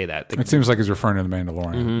shouldn't say that. It seems like he's referring to The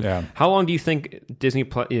Mandalorian. Mm-hmm. Yeah. How long do you think Disney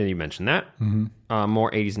Plus, you mentioned that,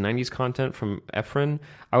 more 80s and 90s content from Efren?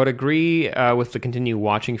 I would agree with the continue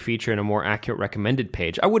watching feature and a more accurate recommended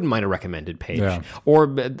page. I wouldn't mind a recommended page. Yeah. Or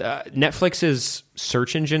Netflix's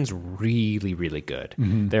search engine's really, really good.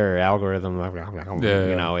 Mm-hmm. Their algorithm,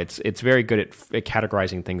 it's very good at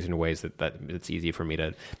categorizing things in ways that it's easy for me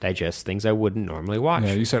to digest things I wouldn't normally watch.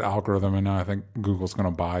 Yeah, you said algorithm, and now I think Google's going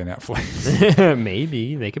to buy Netflix.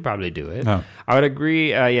 Maybe. They could probably do it. No. I would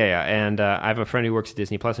agree. And I have a friend who works at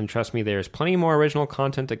Disney Plus, and trust me, there's plenty more original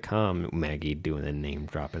content to come. Maggie doing the name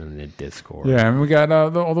dropping in the Discord. Yeah, and we got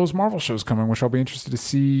all those Marvel shows coming, which I'll be interested to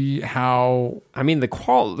see how... I mean, the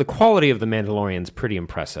quality of The Mandalorian's pretty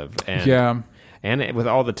impressive. And, and with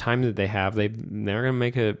all the time that they have, they're going to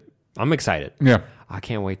make a... I'm excited. Yeah. I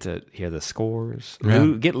can't wait to hear the scores.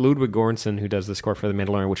 Yeah. Get Ludwig Göransson, who does the score for The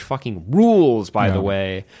Mandalorian, which fucking rules, by the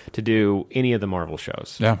way, to do any of the Marvel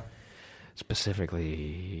shows. Yeah.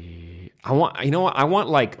 Specifically, I want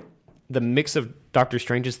like the mix of Doctor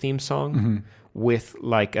Strange's theme song with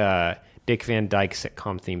like Dick Van Dyke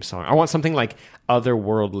sitcom theme song. I want something like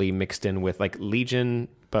otherworldly mixed in with like Legion,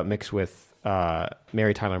 but mixed with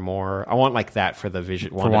Mary Tyler Moore. I want like that for the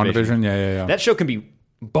WandaVision. Yeah. That show can be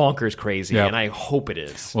bonkers crazy, and I hope it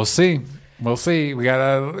is. We'll see. We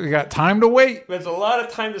got time to wait. There's a lot of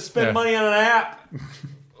time to spend money on an app.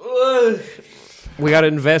 We got to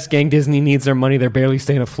invest, gang. Disney needs their money. They're barely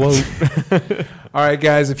staying afloat. All right,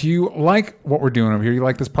 guys, if you like what we're doing over here, you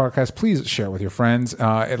like this podcast, please share it with your friends.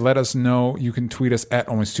 Let us know. You can tweet us at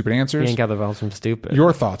Only Stupid Answers. You ain't got the vowels from stupid.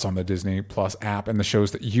 Your thoughts on the Disney Plus app and the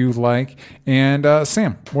shows that you like. And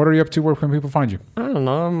Sam, what are you up to? Where can people find you? I don't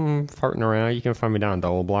know. I'm farting around. You can find me down at the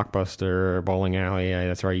old Blockbuster, Bowling Alley.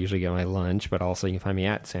 That's where I usually get my lunch. But also you can find me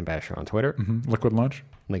at Sam Basher on Twitter. Mm-hmm. Liquid Lunch?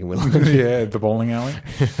 Liquid Lunch. Yeah, the bowling alley.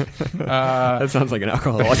 That sounds like an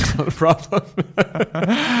alcoholic problem.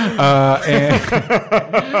 And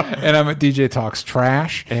I'm at DJ Talks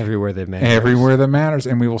Trash. Everywhere that matters. Everywhere that matters.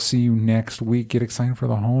 And we will see you next week. Get excited for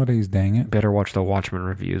the holidays, dang it. Better watch the Watchmen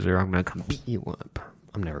reviews or I'm going to come beat you up.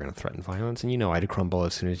 I'm never going to threaten violence. And you know I'd crumble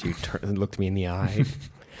as soon as you looked me in the eye.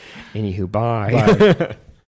 Anywho, bye.